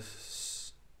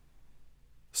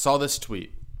saw this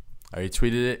tweet. I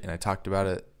retweeted it, and I talked about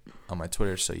it on my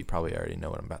Twitter, so you probably already know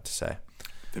what I'm about to say.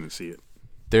 Didn't see it.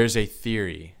 There's a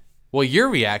theory. Well, your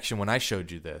reaction when I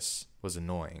showed you this was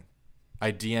annoying.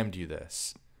 I DM'd you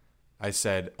this. I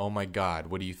said, "Oh my God,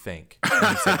 what do you think?"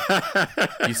 And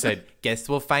you said, "Guess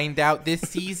we'll find out this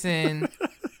season."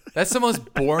 That's the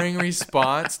most boring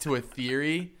response to a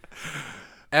theory.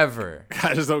 ever.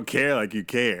 I just don't care like you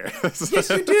care. Yes,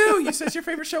 you do. You said it's your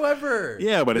favorite show ever.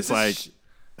 Yeah, but it's like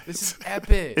this is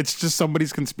epic. It's just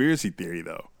somebody's conspiracy theory,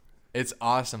 though. It's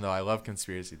awesome, though. I love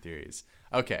conspiracy theories.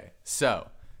 Okay, so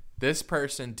this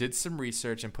person did some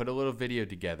research and put a little video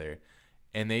together,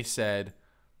 and they said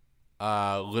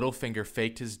Littlefinger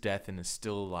faked his death and is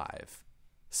still alive,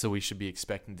 so we should be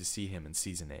expecting to see him in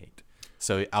season 8.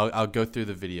 So I'll go through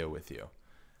the video with you.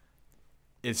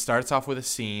 It starts off with a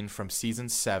scene from season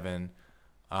 7.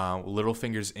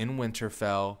 Littlefinger's in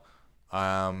Winterfell,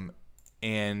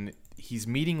 and he's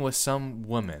meeting with some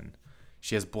woman.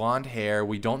 She has blonde hair.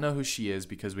 We don't know who she is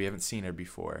because we haven't seen her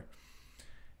before.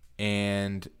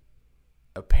 And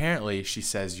apparently she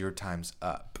says, "Your time's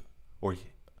up." Or,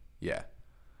 yeah.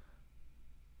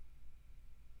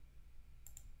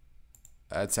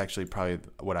 That's actually probably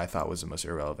what I thought was the most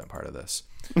irrelevant part of this.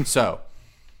 So,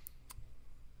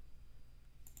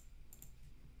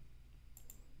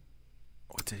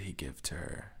 what did he give to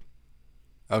her?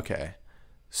 Okay.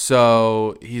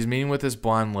 So, he's meeting with this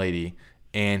blonde lady,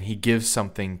 and he gives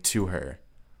something to her.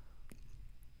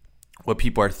 What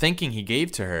people are thinking he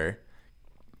gave to her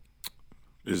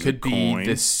could be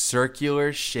this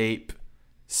circular shape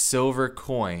silver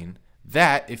coin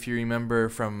that, if you remember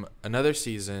from another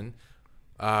season,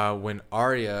 when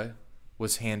Arya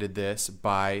was handed this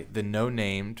by the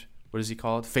no-named, what is he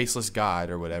called? Faceless God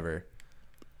or whatever.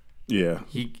 Yeah.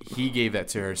 He gave that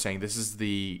to her, saying, "This is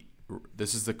the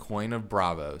coin of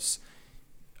Braavos.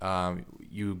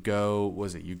 You go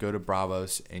to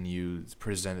Braavos and you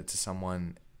present it to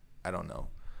someone, I don't know,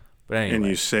 but anyway." And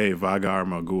you say Vagar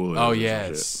Morghulis. Oh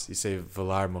yes, you say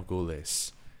Valar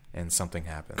Morghulis, and something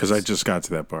happens. Because I just got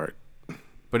to that part.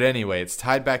 But anyway, it's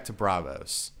tied back to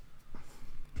Braavos,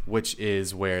 which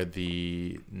is where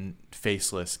the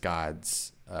faceless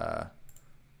gods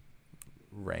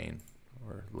reign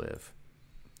or live.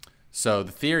 So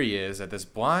the theory is that this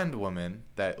blonde woman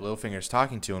that Littlefinger's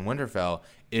talking to in Winterfell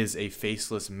is a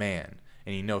faceless man.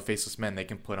 And you know, faceless men, they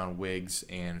can put on wigs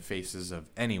and faces of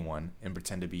anyone and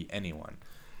pretend to be anyone.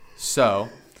 So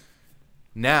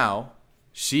now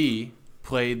she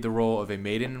played the role of a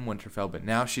maiden in Winterfell, but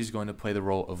now she's going to play the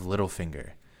role of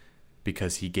Littlefinger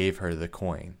because he gave her the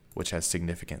coin, which has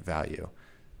significant value.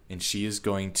 And she is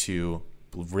going to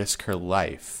risk her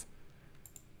life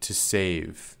to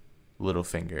save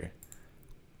Littlefinger.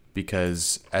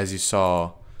 Because, as you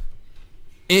saw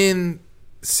in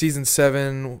season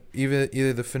 7,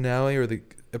 either the finale or the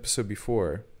episode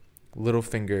before,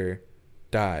 Littlefinger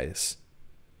dies.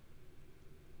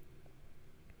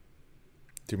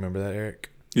 Do you remember that, Eric?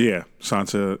 Yeah,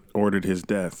 Sansa ordered his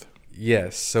death.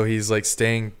 Yes, so he's like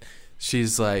staying.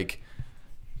 She's like,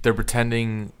 she's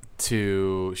pretending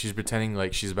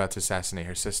like she's about to assassinate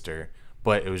her sister,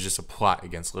 but it was just a plot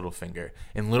against Littlefinger.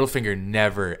 And Littlefinger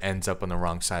never ends up on the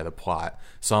wrong side of the plot.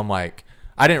 So I'm like,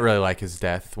 I didn't really like his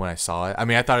death when I saw it. I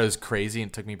mean, I thought it was crazy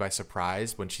and took me by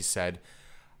surprise when she said,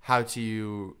 what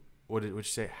did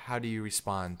she say? How do you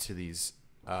respond to these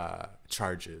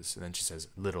charges? And then she says,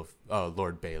 Lord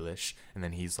Baelish. And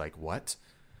then he's like, what?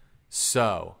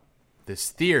 So this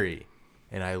theory,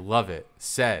 and I love it,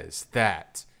 says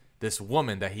that this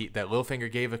woman that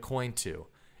Littlefinger gave a coin to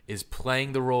is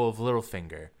playing the role of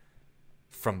Littlefinger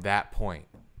from that point.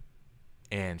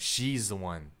 And she's the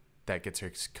one that gets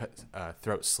her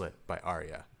throat slit by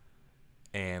Arya.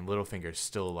 And Littlefinger's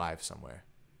still alive somewhere.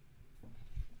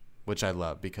 Which I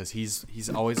love because he's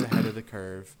always ahead of the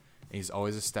curve. And he's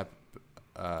always a step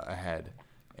ahead.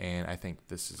 And I think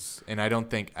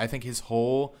I think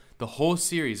the whole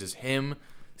series is him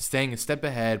staying a step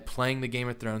ahead, playing the Game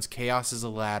of Thrones. Chaos is a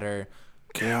ladder.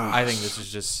 Chaos. I think this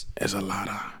is just is a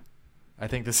ladder. I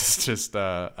think this is just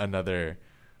another.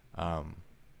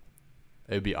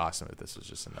 It would be awesome if this was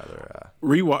just another.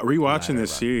 Rewatching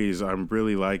this series, I'm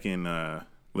really liking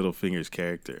Littlefinger's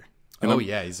character. And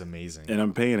he's amazing. And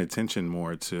I'm paying attention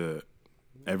more to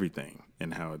everything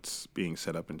and how it's being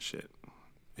set up and shit.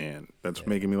 And that's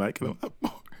making me like it a lot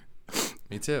more.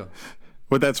 Me too.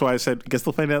 But that's why I said, I guess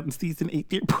they'll find out in season 8.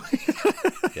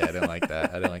 Yeah, I didn't like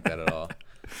that. I didn't like that at all.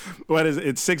 What is it?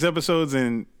 It's 6 episodes,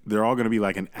 and they're all going to be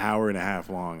like an hour and a half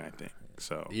long, I think.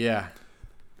 So yeah,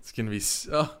 it's gonna be. It's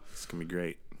gonna be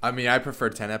great. I mean, I prefer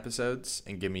 10 episodes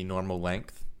and give me normal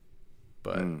length.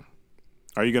 But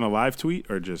are you gonna live tweet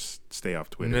or just stay off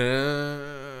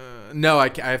Twitter? No,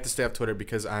 I have to stay off Twitter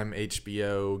because I'm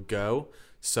HBO Go,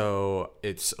 so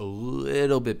it's a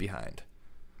little bit behind.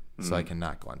 So I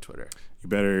cannot go on Twitter. You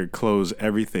better close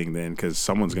everything then, because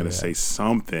someone's gonna say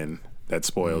something that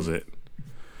spoils it.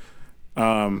 But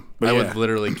I would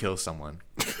literally kill someone.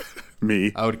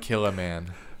 Me? I would kill a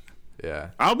man.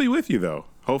 Yeah. I'll be with you though.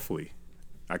 Hopefully,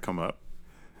 I come up.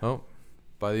 Oh,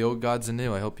 by the old gods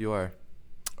anew, I hope you are.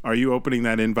 Are you opening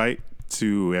that invite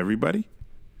to everybody?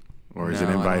 Or is it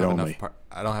No, invite only?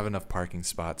 I don't have enough parking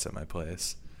spots at my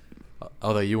place.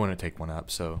 Although you want to take one up,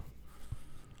 so.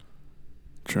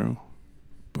 True.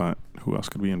 But who else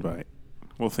could we invite?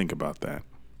 We'll think about that.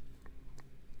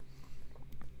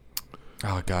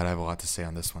 Oh, God, I have a lot to say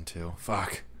on this one, too.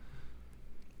 Fuck.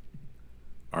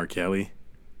 R. Kelly.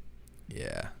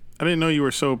 Yeah. I didn't know you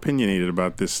were so opinionated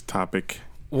about this topic.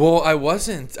 Well, I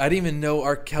wasn't. I didn't even know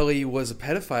R. Kelly was a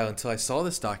pedophile until I saw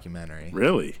this documentary.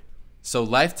 Really? So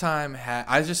Lifetime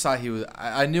I just thought he was.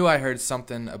 I knew I heard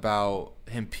something about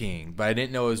him peeing, but I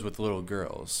didn't know it was with little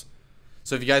girls.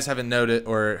 So if you guys haven't noticed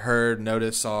or heard,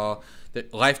 noticed, saw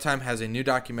that Lifetime has a new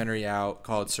documentary out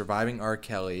called Surviving R.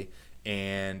 Kelly,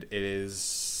 and it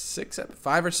is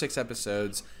 5 or 6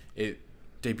 episodes. It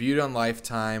debuted on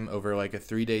Lifetime over like a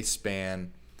 3-day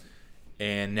span,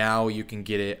 and now you can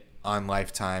get it on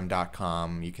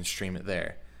Lifetime.com. You can stream it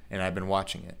there, and I've been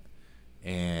watching it,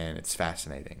 and it's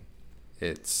fascinating.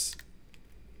 It's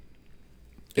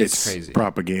crazy.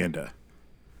 Propaganda.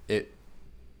 Yeah,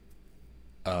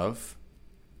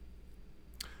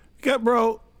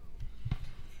 bro.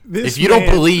 If you don't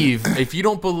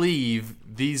believe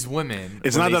these women,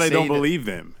 it's not that I don't believe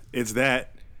them. It's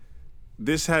that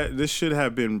this should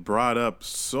have been brought up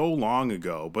so long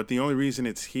ago, but the only reason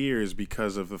it's here is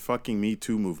because of the fucking Me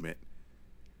Too movement.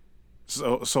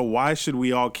 So why should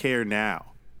we all care now?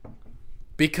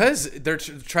 Because they're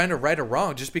trying to right a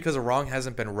wrong. Just because a wrong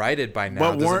hasn't been righted by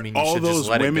now doesn't mean you should just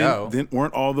let it go.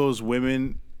 Weren't all those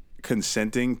women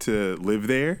consenting to live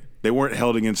there? They weren't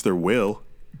held against their will.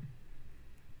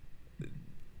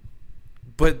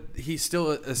 But he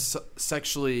still had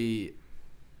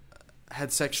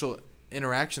sexual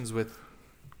interactions with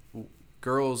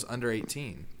girls under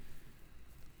 18.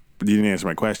 But you didn't answer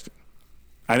my question.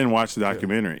 I didn't watch the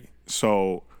documentary.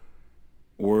 So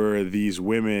were these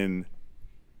women...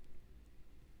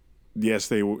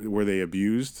 Yes, were they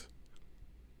abused?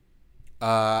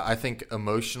 I think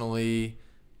emotionally,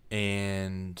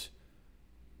 and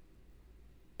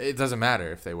it doesn't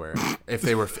matter if they were.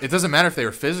 It doesn't matter if they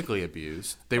were physically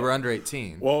abused. They were under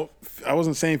 18. Well, I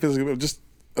wasn't saying physically, but just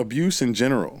abuse in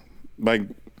general. Like,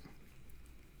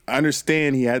 I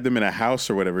understand he had them in a house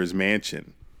or whatever, his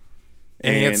mansion,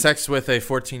 and he had sex with a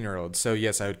 14-year-old. So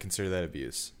yes, I would consider that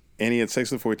abuse. And he had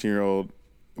sex with a 14-year-old.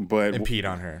 But and peed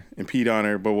on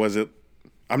her. But was it?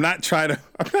 I'm not trying to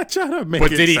make it sound like...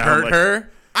 But did he hurt her?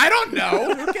 I don't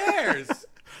know. Who cares?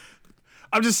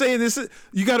 I'm just saying this.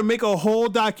 You got to make a whole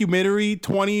documentary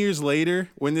 20 years later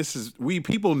when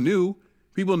people knew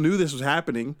this was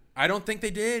happening. I don't think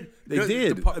they did. They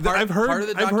did. I've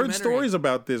heard stories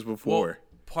about this before. Well,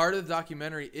 part of the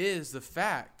documentary is the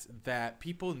fact that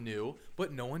people knew,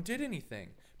 but no one did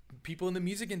anything. People in the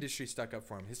music industry stuck up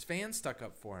for him. His fans stuck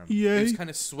up for him. Yeah. It was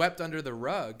kind of swept under the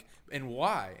rug. And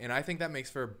why? And I think that makes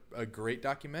for a great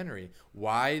documentary.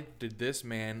 Why did this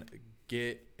man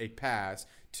get a pass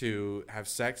to have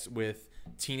sex with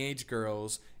teenage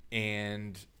girls?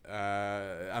 And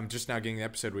I'm just now getting the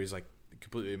episode where he's like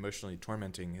completely emotionally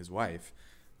tormenting his wife.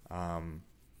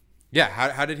 Yeah,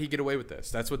 how did he get away with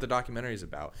this? That's what the documentary is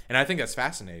about. And I think that's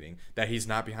fascinating that he's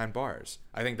not behind bars.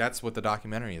 I think that's what the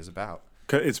documentary is about.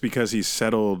 It's because he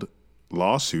settled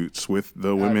lawsuits with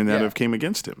the women that have came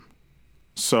against him.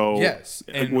 So yes,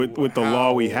 and with the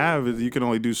law we have, you can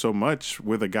only do so much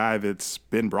with a guy that's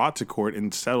been brought to court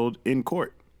and settled in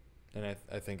court. And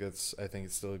I think it's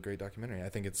still a great documentary. I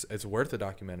think it's worth a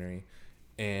documentary,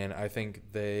 and I think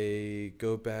they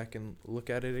go back and look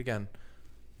at it again.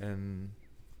 And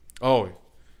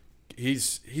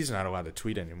he's not allowed to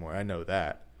tweet anymore. I know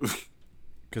that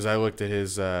because I looked at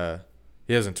his.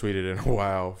 He hasn't tweeted in a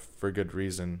while for good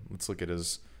reason. Let's look at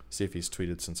see if he's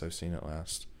tweeted since I've seen it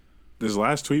last. His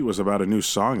last tweet was about a new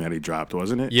song that he dropped,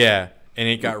 wasn't it? Yeah, and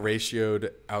it got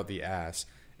ratioed out the ass.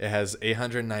 It has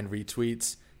 809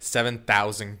 retweets,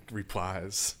 7,000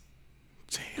 replies.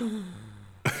 Damn.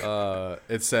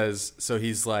 It says, so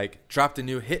he's like, dropped a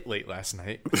new hit late last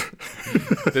night.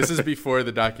 This is before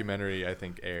the documentary, I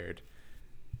think, aired.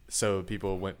 So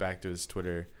people went back to his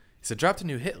Twitter. He said, dropped a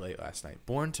new hit late last night.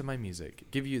 Born to my music.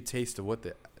 Give you a taste of what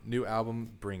the new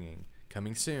album bringing.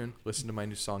 Coming soon. Listen to my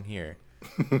new song here.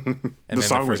 And the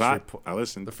song was hot. I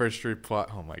listened. The first reply.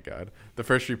 Oh my god. The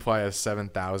first reply has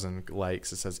 7,000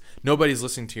 likes. It says, nobody's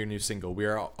listening to your new single. We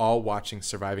are all watching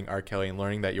Surviving R. Kelly and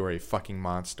learning that you are a fucking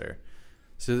monster.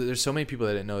 So there's so many people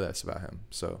that didn't know that's about him.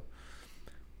 So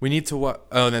we need to watch.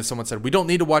 Oh, and then someone said, we don't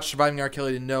need to watch Surviving R.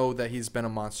 Kelly to know that he's been a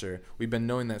monster. We've been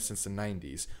knowing that since the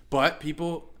 90s. But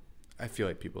people. I feel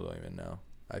like people don't even know.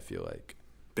 I feel like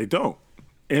they don't.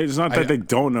 It's not that they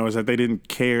don't know; it's that they didn't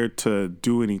care to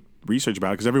do any research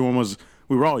about it because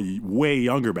we were all way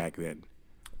younger back then.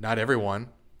 Not everyone.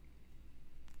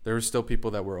 There were still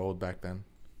people that were old back then.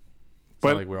 It's But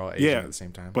not like we're all aging at the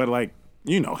same time. But like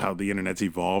you know how the internet's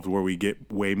evolved, where we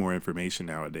get way more information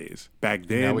nowadays. Back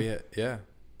then,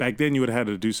 back then you would have had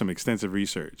to do some extensive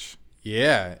research.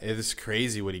 Yeah, it's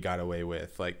crazy what he got away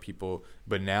with. Like people,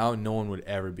 but now no one would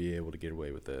ever be able to get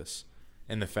away with this.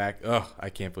 And the fact, I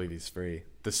can't believe he's free.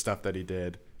 The stuff that he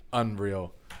did,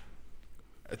 unreal.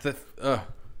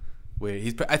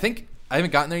 Wait, I think I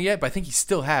haven't gotten there yet, but I think he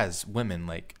still has women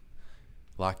like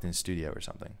locked in his studio or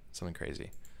something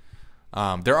crazy.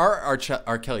 There are R.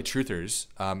 Kelly truthers.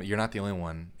 You're not the only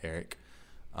one, Eric.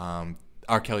 R.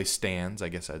 Kelly stans, I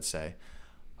guess I'd say.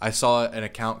 I saw an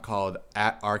account called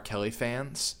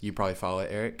 @RKellyFans. You probably follow it,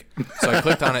 Eric. So I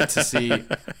clicked on it to see.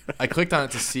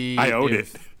 I owed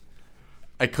it.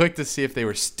 I clicked to see if they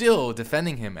were still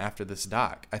defending him after this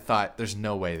doc. I thought there's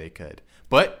no way they could,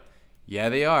 but yeah,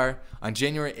 they are. On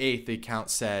January 8th, the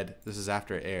account said, this is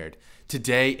after it aired,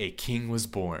 "Today a king was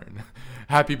born.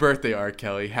 Happy birthday, R.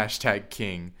 Kelly.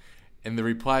 #king." And the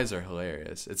replies are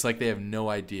hilarious. It's like they have no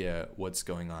idea what's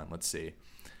going on. Let's see.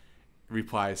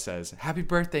 Reply says, "Happy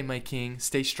birthday, my king.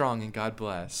 Stay strong and God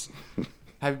bless.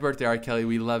 Happy birthday, R. Kelly.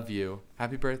 We love you.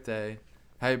 Happy birthday.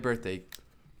 Happy birthday,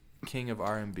 king of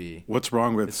R&B." What's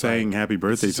wrong with saying happy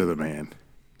birthday to the man?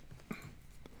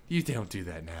 You don't do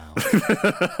that now.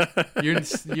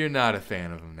 You're not a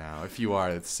fan of him now. If you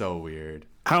are, that's so weird.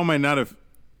 How am I not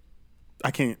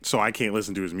I can't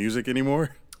listen to his music anymore?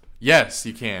 Yes,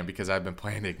 you can, because I've been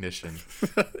playing Ignition.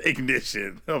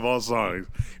 Ignition, of all songs.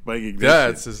 Playing Ignition. Yeah,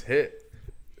 it's his hit.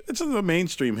 It's a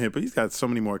mainstream hit, but he's got so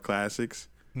many more classics.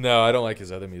 No, I don't like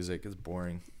his other music. It's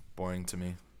boring. Boring to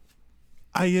me.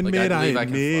 I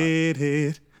admit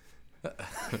it.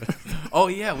 Oh,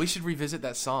 yeah, we should revisit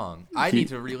that song. I need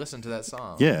to re-listen to that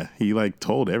song. Yeah, he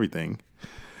told everything.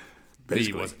 But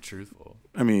he wasn't truthful.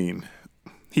 I mean,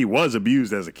 he was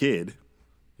abused as a kid.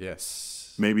 Yes.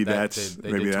 Maybe they talk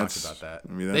about that.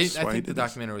 Maybe that's I why think the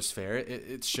documentary was fair.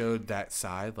 It showed that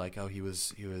side, like he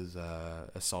was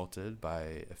assaulted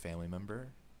by a family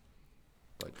member.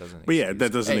 But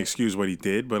that doesn't excuse what he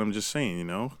did. But I'm just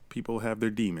saying, people have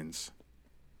their demons.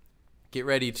 Get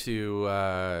ready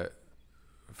for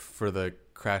the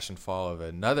crash and fall of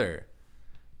another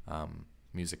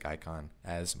music icon,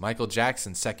 as Michael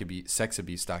Jackson's sex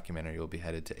abuse documentary will be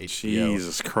headed to HBO.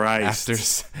 Jesus Christ!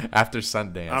 After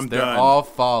Sundance, They're all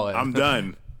falling. I'm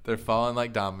done. They're falling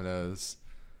like dominoes.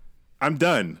 I'm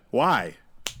done. Why?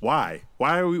 Why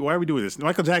are we doing this?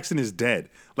 Michael Jackson is dead.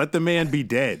 Let the man be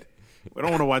dead. We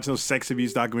don't want to watch no sex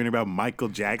abuse documentary about Michael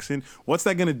Jackson. What's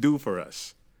that gonna do for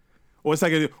us? What's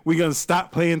that gonna do? We gonna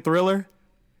stop playing Thriller?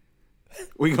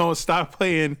 We gonna stop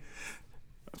playing?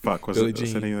 Fuck, what's the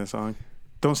name of that song?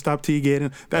 Don't stop till you get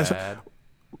in. That's bad.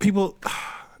 People.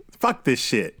 Fuck this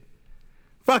shit.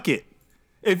 Fuck it.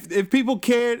 If people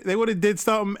cared, they would have did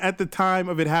something at the time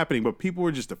of it happening. But people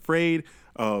were just afraid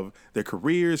of their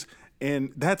careers,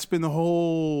 and that's been the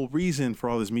whole reason for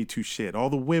all this Me Too shit.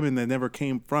 All the women that never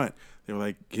came front, they were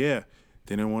like, "Yeah,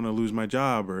 didn't want to lose my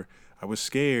job, or I was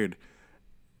scared."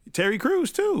 Terry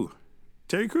Crews too.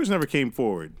 Terry Crews never came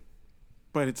forward,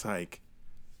 but it's like,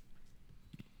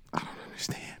 I don't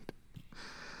understand.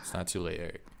 It's not too late,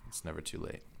 Eric. It's never too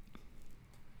late.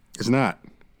 It's not.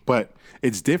 But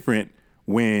it's different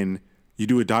when you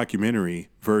do a documentary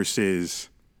versus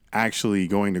actually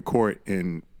going to court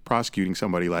and prosecuting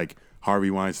somebody like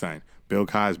Harvey Weinstein, Bill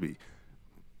Cosby.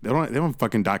 They don't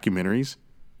fucking documentaries.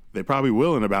 They probably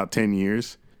will in about 10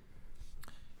 years.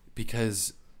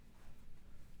 Because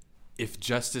if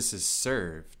justice is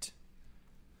served,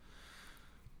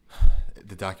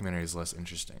 the documentary is less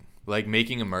interesting. Like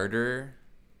Making a Murderer,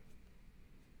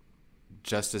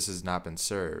 justice has not been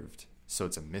served, so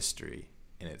it's a mystery,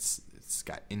 and it's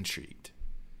got intrigued.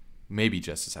 Maybe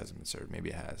justice hasn't been served. Maybe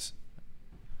it has.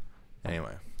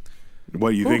 Anyway.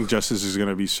 What, you think justice is going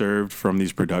to be served from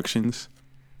these productions?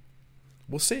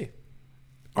 We'll see.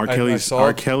 I saw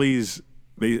a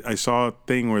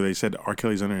thing where they said R.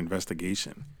 Kelly's under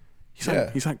investigation.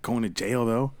 He's not going to jail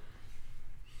though.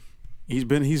 He's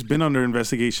been under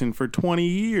investigation for 20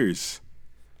 years,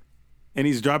 and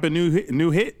he's dropping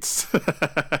new hits.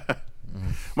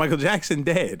 Michael Jackson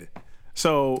dead,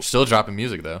 so still dropping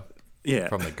music though. Yeah,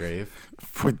 from the grave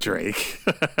for Drake.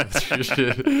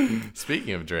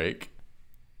 Speaking of Drake,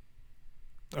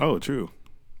 oh true,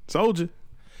 Soulja.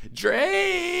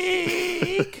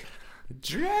 Drake.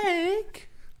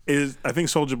 I think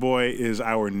Soulja Boy is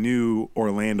our new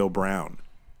Orlando Brown.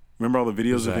 Remember all the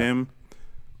videos of him?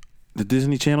 The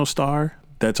Disney Channel star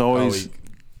that's always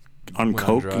on Went on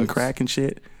coke and drugs. crack and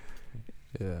shit.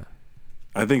 Yeah.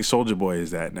 I think Soulja Boy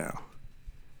is that now.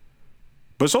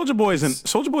 But Soulja Boy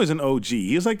is an OG.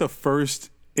 He was like the first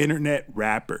internet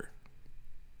rapper.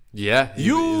 Yeah.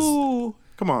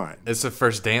 Come on. It's the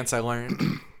first dance I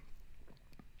learned.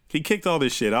 He kicked all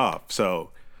this shit off.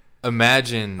 So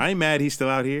Imagine I ain't mad he's still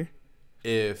out here.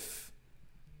 if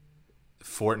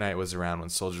Fortnite was around when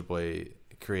Soulja Boy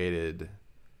created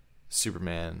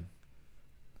Superman.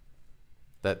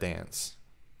 That dance.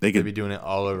 They They'd be could doing it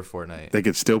all over Fortnite. they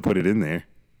could still put it in there.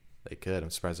 They could. I'm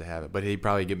surprised they haven't. But he'd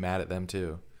probably get mad at them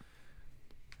too.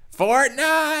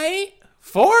 Fortnite!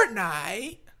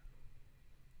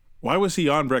 Why was he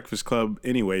on Breakfast Club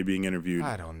anyway being interviewed?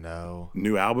 I don't know.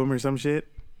 New album or some shit?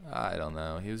 I don't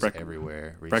know. He was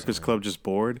everywhere recently. Breakfast Club just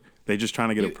bored? They just trying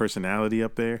to get a personality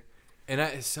up there? And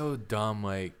it's so dumb.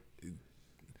 Like,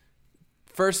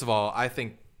 first of all, I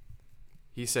think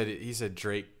he said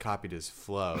Drake copied his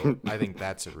flow. I think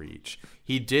that's a reach.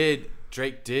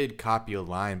 Drake did copy a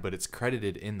line, but it's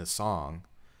credited in the song.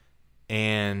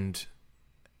 And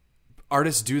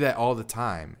artists do that all the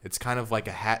time. It's kind of like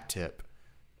a hat tip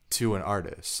to an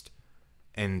artist.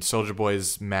 And Soulja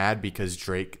Boy's mad because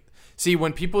Drake... See,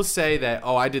 when people say that,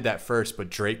 oh, I did that first, but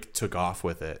Drake took off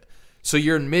with it. So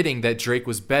you're admitting that Drake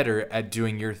was better at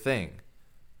doing your thing.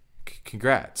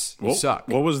 Congrats. You suck.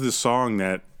 What was the song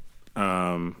that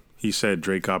he said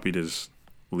Drake copied his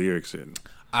lyrics in?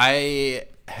 I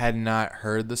had not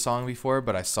heard the song before,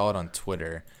 but I saw it on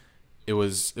Twitter. It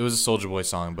was a Soulja Boy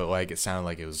song, but like it sounded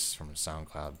like it was from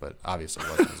SoundCloud, but obviously it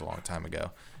wasn't. It was a long time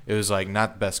ago. It was like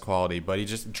not the best quality, but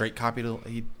Drake copied.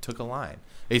 He took a line.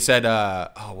 He said,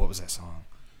 what was that song?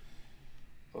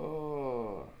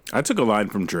 Oh, I took a line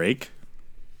from Drake.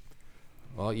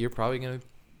 Well,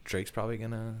 Drake's probably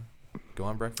gonna go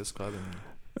on Breakfast Club and.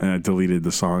 And I deleted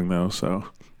the song though, so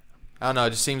I don't know.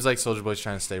 It just seems like Soulja Boy's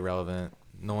trying to stay relevant.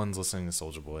 No one's listening to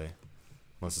Soulja Boy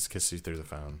unless it's Kiss You Through the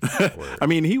Phone. I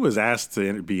mean, he was asked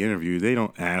to be interviewed. They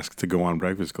don't ask to go on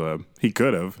Breakfast Club. He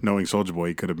could have, knowing Soulja Boy,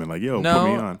 he could have been like, "Yo, put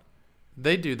me on."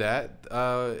 They do that.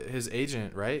 His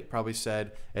agent, right, probably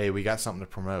said, "Hey, we got something to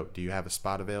promote. Do you have a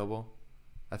spot available?"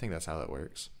 I think that's how that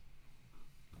works.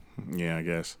 Yeah, I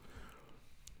guess.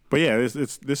 But yeah,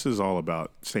 this is all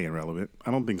about staying relevant.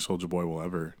 I don't think Soulja Boy will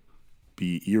ever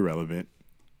be irrelevant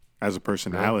as a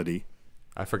personality.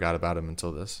 I forgot about him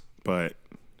until this. But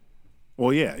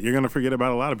well, yeah, you're gonna forget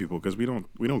about a lot of people because we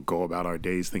don't go about our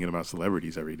days thinking about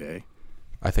celebrities every day.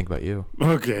 I think about you.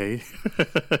 Okay.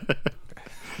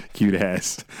 Cute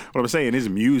ass. What I'm saying, his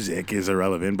music is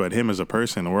irrelevant, but him as a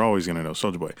person, we're always gonna know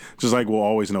Soulja Boy. Just like we'll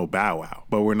always know Bow Wow,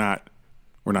 but we're not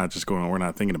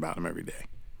thinking about him every day.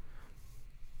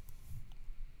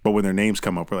 But when their names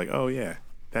come up, we're like, oh yeah,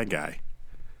 that guy.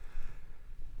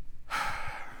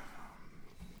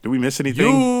 Did we miss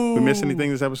anything? We miss anything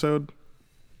this episode?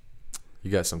 You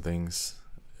got some things.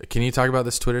 Can you talk about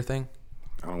this Twitter thing?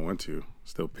 I don't want to.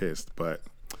 Still pissed, but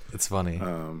it's funny.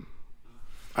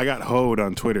 I got hoed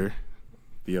on Twitter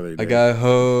the other day. I got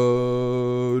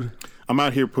hoed. I'm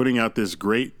out here putting out this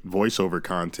great voiceover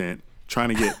content, trying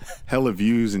to get hella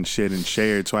views and shit and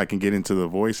shared so I can get into the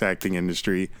voice acting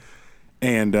industry.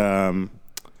 And one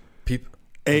of the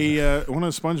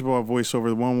SpongeBob voiceover,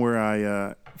 the one where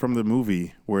I from the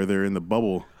movie where they're in the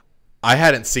bubble. I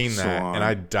hadn't seen that, salon. and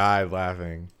I died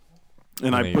laughing.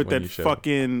 And I put that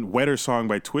fucking Wetter song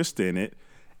by Twista in it.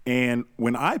 And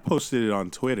when I posted it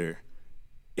on Twitter,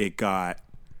 it got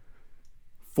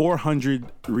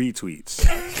 400 retweets.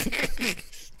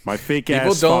 My fake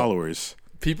ass followers.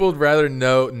 People would rather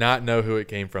not know who it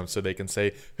came from so they can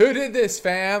say, "Who did this,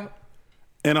 fam?"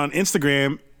 And on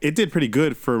Instagram, it did pretty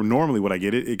good for normally what I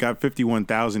get. It got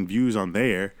 51,000 views on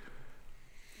there.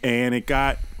 And it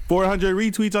got 400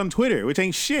 retweets on Twitter, which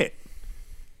ain't shit.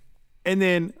 And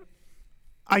then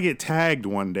I get tagged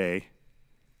one day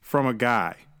from a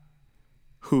guy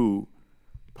who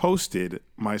posted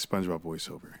my SpongeBob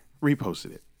voiceover,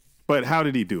 reposted it. But how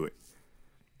did he do it?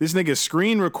 This nigga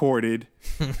screen recorded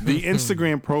the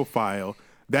Instagram profile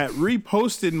that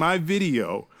reposted my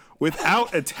video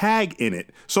without a tag in it.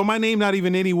 So my name not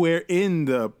even anywhere in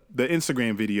the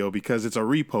Instagram video because it's a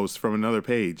repost from another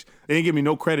page. They didn't give me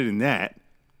no credit in that.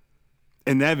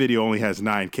 And that video only has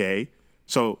 9K.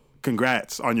 So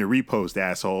congrats on your repost,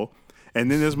 asshole. And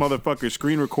then this motherfucker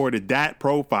screen recorded that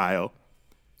profile.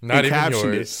 Not even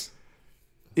yours.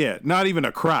 Yeah, not even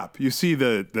a crop. You see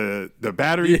the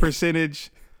battery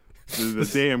percentage, the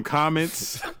damn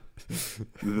comments,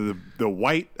 the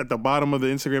white at the bottom of the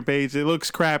Instagram page. It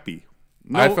looks crappy.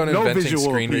 iPhone no inventing visual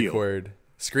screen appeal. record.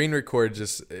 Screen record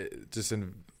just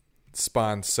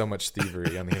spawned so much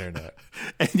thievery on the internet.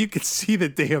 And you can see the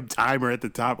damn timer at the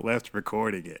top left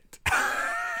recording it.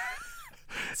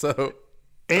 So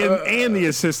and the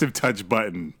assistive touch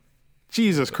button.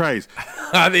 Jesus Christ.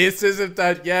 the assistive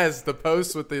touch, yes, the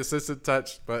posts with the assistive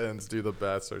touch buttons do the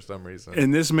best for some reason.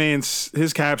 And this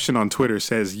his caption on Twitter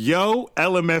says, "Yo,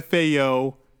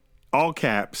 LMFAO," all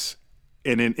caps,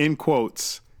 and then in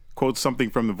quotes something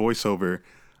from the voiceover,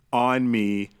 "on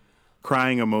me,"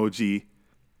 crying emoji,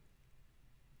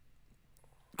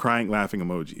 crying, laughing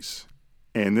emojis.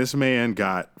 And this man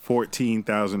got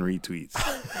 14,000 retweets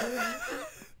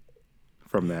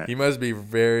from that. He must be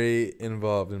very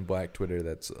involved in Black Twitter.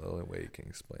 That's the only way you can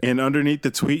explain it. And underneath the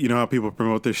tweet, you know how people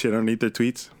promote their shit underneath their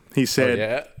tweets? He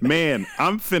said, "Man,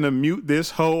 I'm finna mute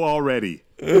this hoe already.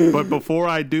 But before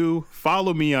I do,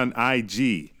 follow me on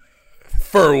IG."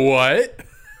 For what?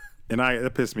 And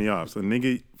that pissed me off. So,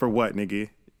 nigga, for what, nigga?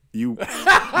 You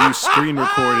screen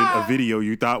recorded a video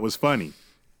you thought was funny.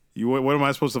 What am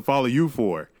I supposed to follow you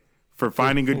for? For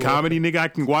finding good comedy, nigga? I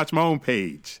can watch my own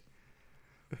page.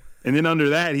 And then under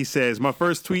that, he says, "My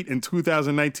first tweet in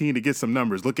 2019 to get some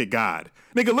numbers. Look at God."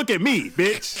 Nigga, look at me,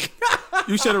 bitch.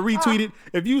 You should have retweeted.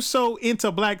 If you so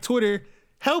into Black Twitter,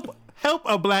 help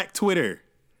a Black Twitter.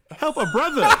 Help a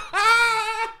brother.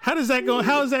 How is that going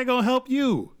to help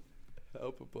you?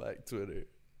 Help a Black Twitter.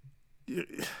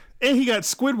 And he got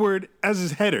Squidward as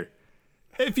his header.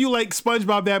 If you like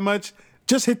SpongeBob that much,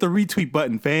 just hit the retweet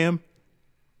button, fam.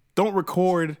 Don't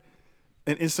record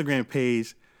an Instagram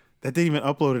page that didn't even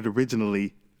upload it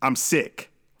originally. I'm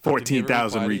sick.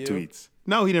 14,000 retweets.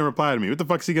 No, he didn't reply to me. What the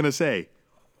fuck's he going to say?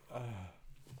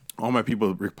 All my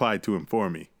people replied to him for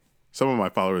me. Some of my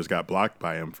followers got blocked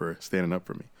by him for standing up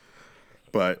for me.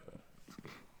 But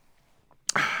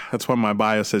that's why my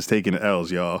bio says taking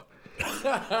L's, y'all.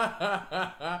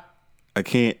 I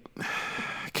can't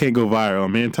go viral.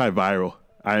 I'm antiviral.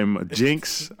 I'm a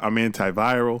jinx. I'm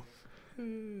antiviral.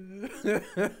 I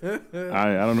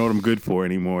don't know what I'm good for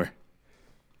anymore.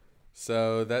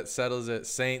 So that settles it.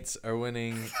 Saints are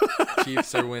winning.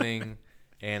 Chiefs are winning.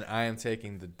 And I am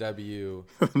taking the W.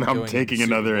 I'm taking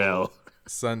another L.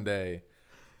 Sunday.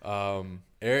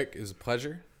 Eric, it was a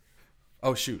pleasure.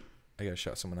 Oh, shoot. I got to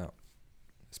shout someone out.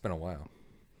 It's been a while.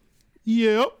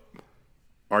 Yep.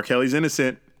 R. Kelly's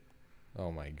innocent.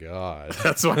 Oh, my God.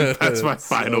 That's my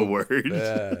final word.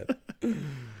 Bad.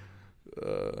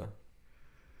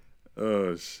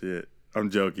 Oh, shit. I'm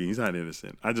joking. He's not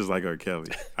innocent. I just like R.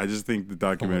 Kelly. I just think the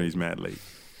documentary's mad late.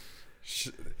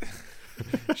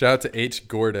 Shout out to H.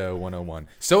 Gordo 101.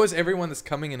 So is everyone that's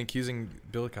coming and accusing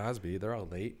Bill Cosby. They're all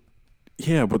late.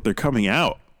 Yeah, but they're coming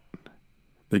out.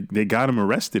 They got him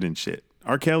arrested and shit.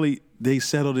 R. Kelly, they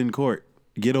settled in court.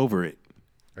 Get over it.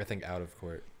 I think out of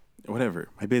court. Whatever.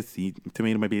 My bestie.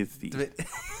 Tomato, my bestie.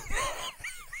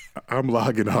 I'm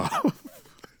logging off.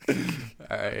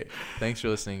 All right. Thanks for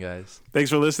listening, guys. Thanks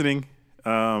for listening.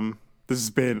 This has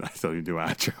been... I still didn't do my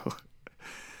outro.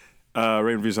 Rate and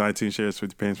reviews on iTunes. Share us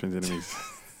with your parents, friends, enemies.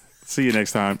 See you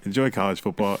next time. Enjoy college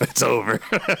football. It's over.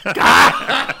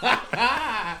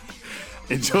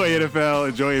 Enjoy NFL.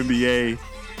 Enjoy NBA.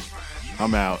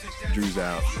 I'm out. Drew's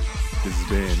out. This has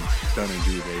been Done and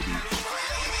Drew, baby.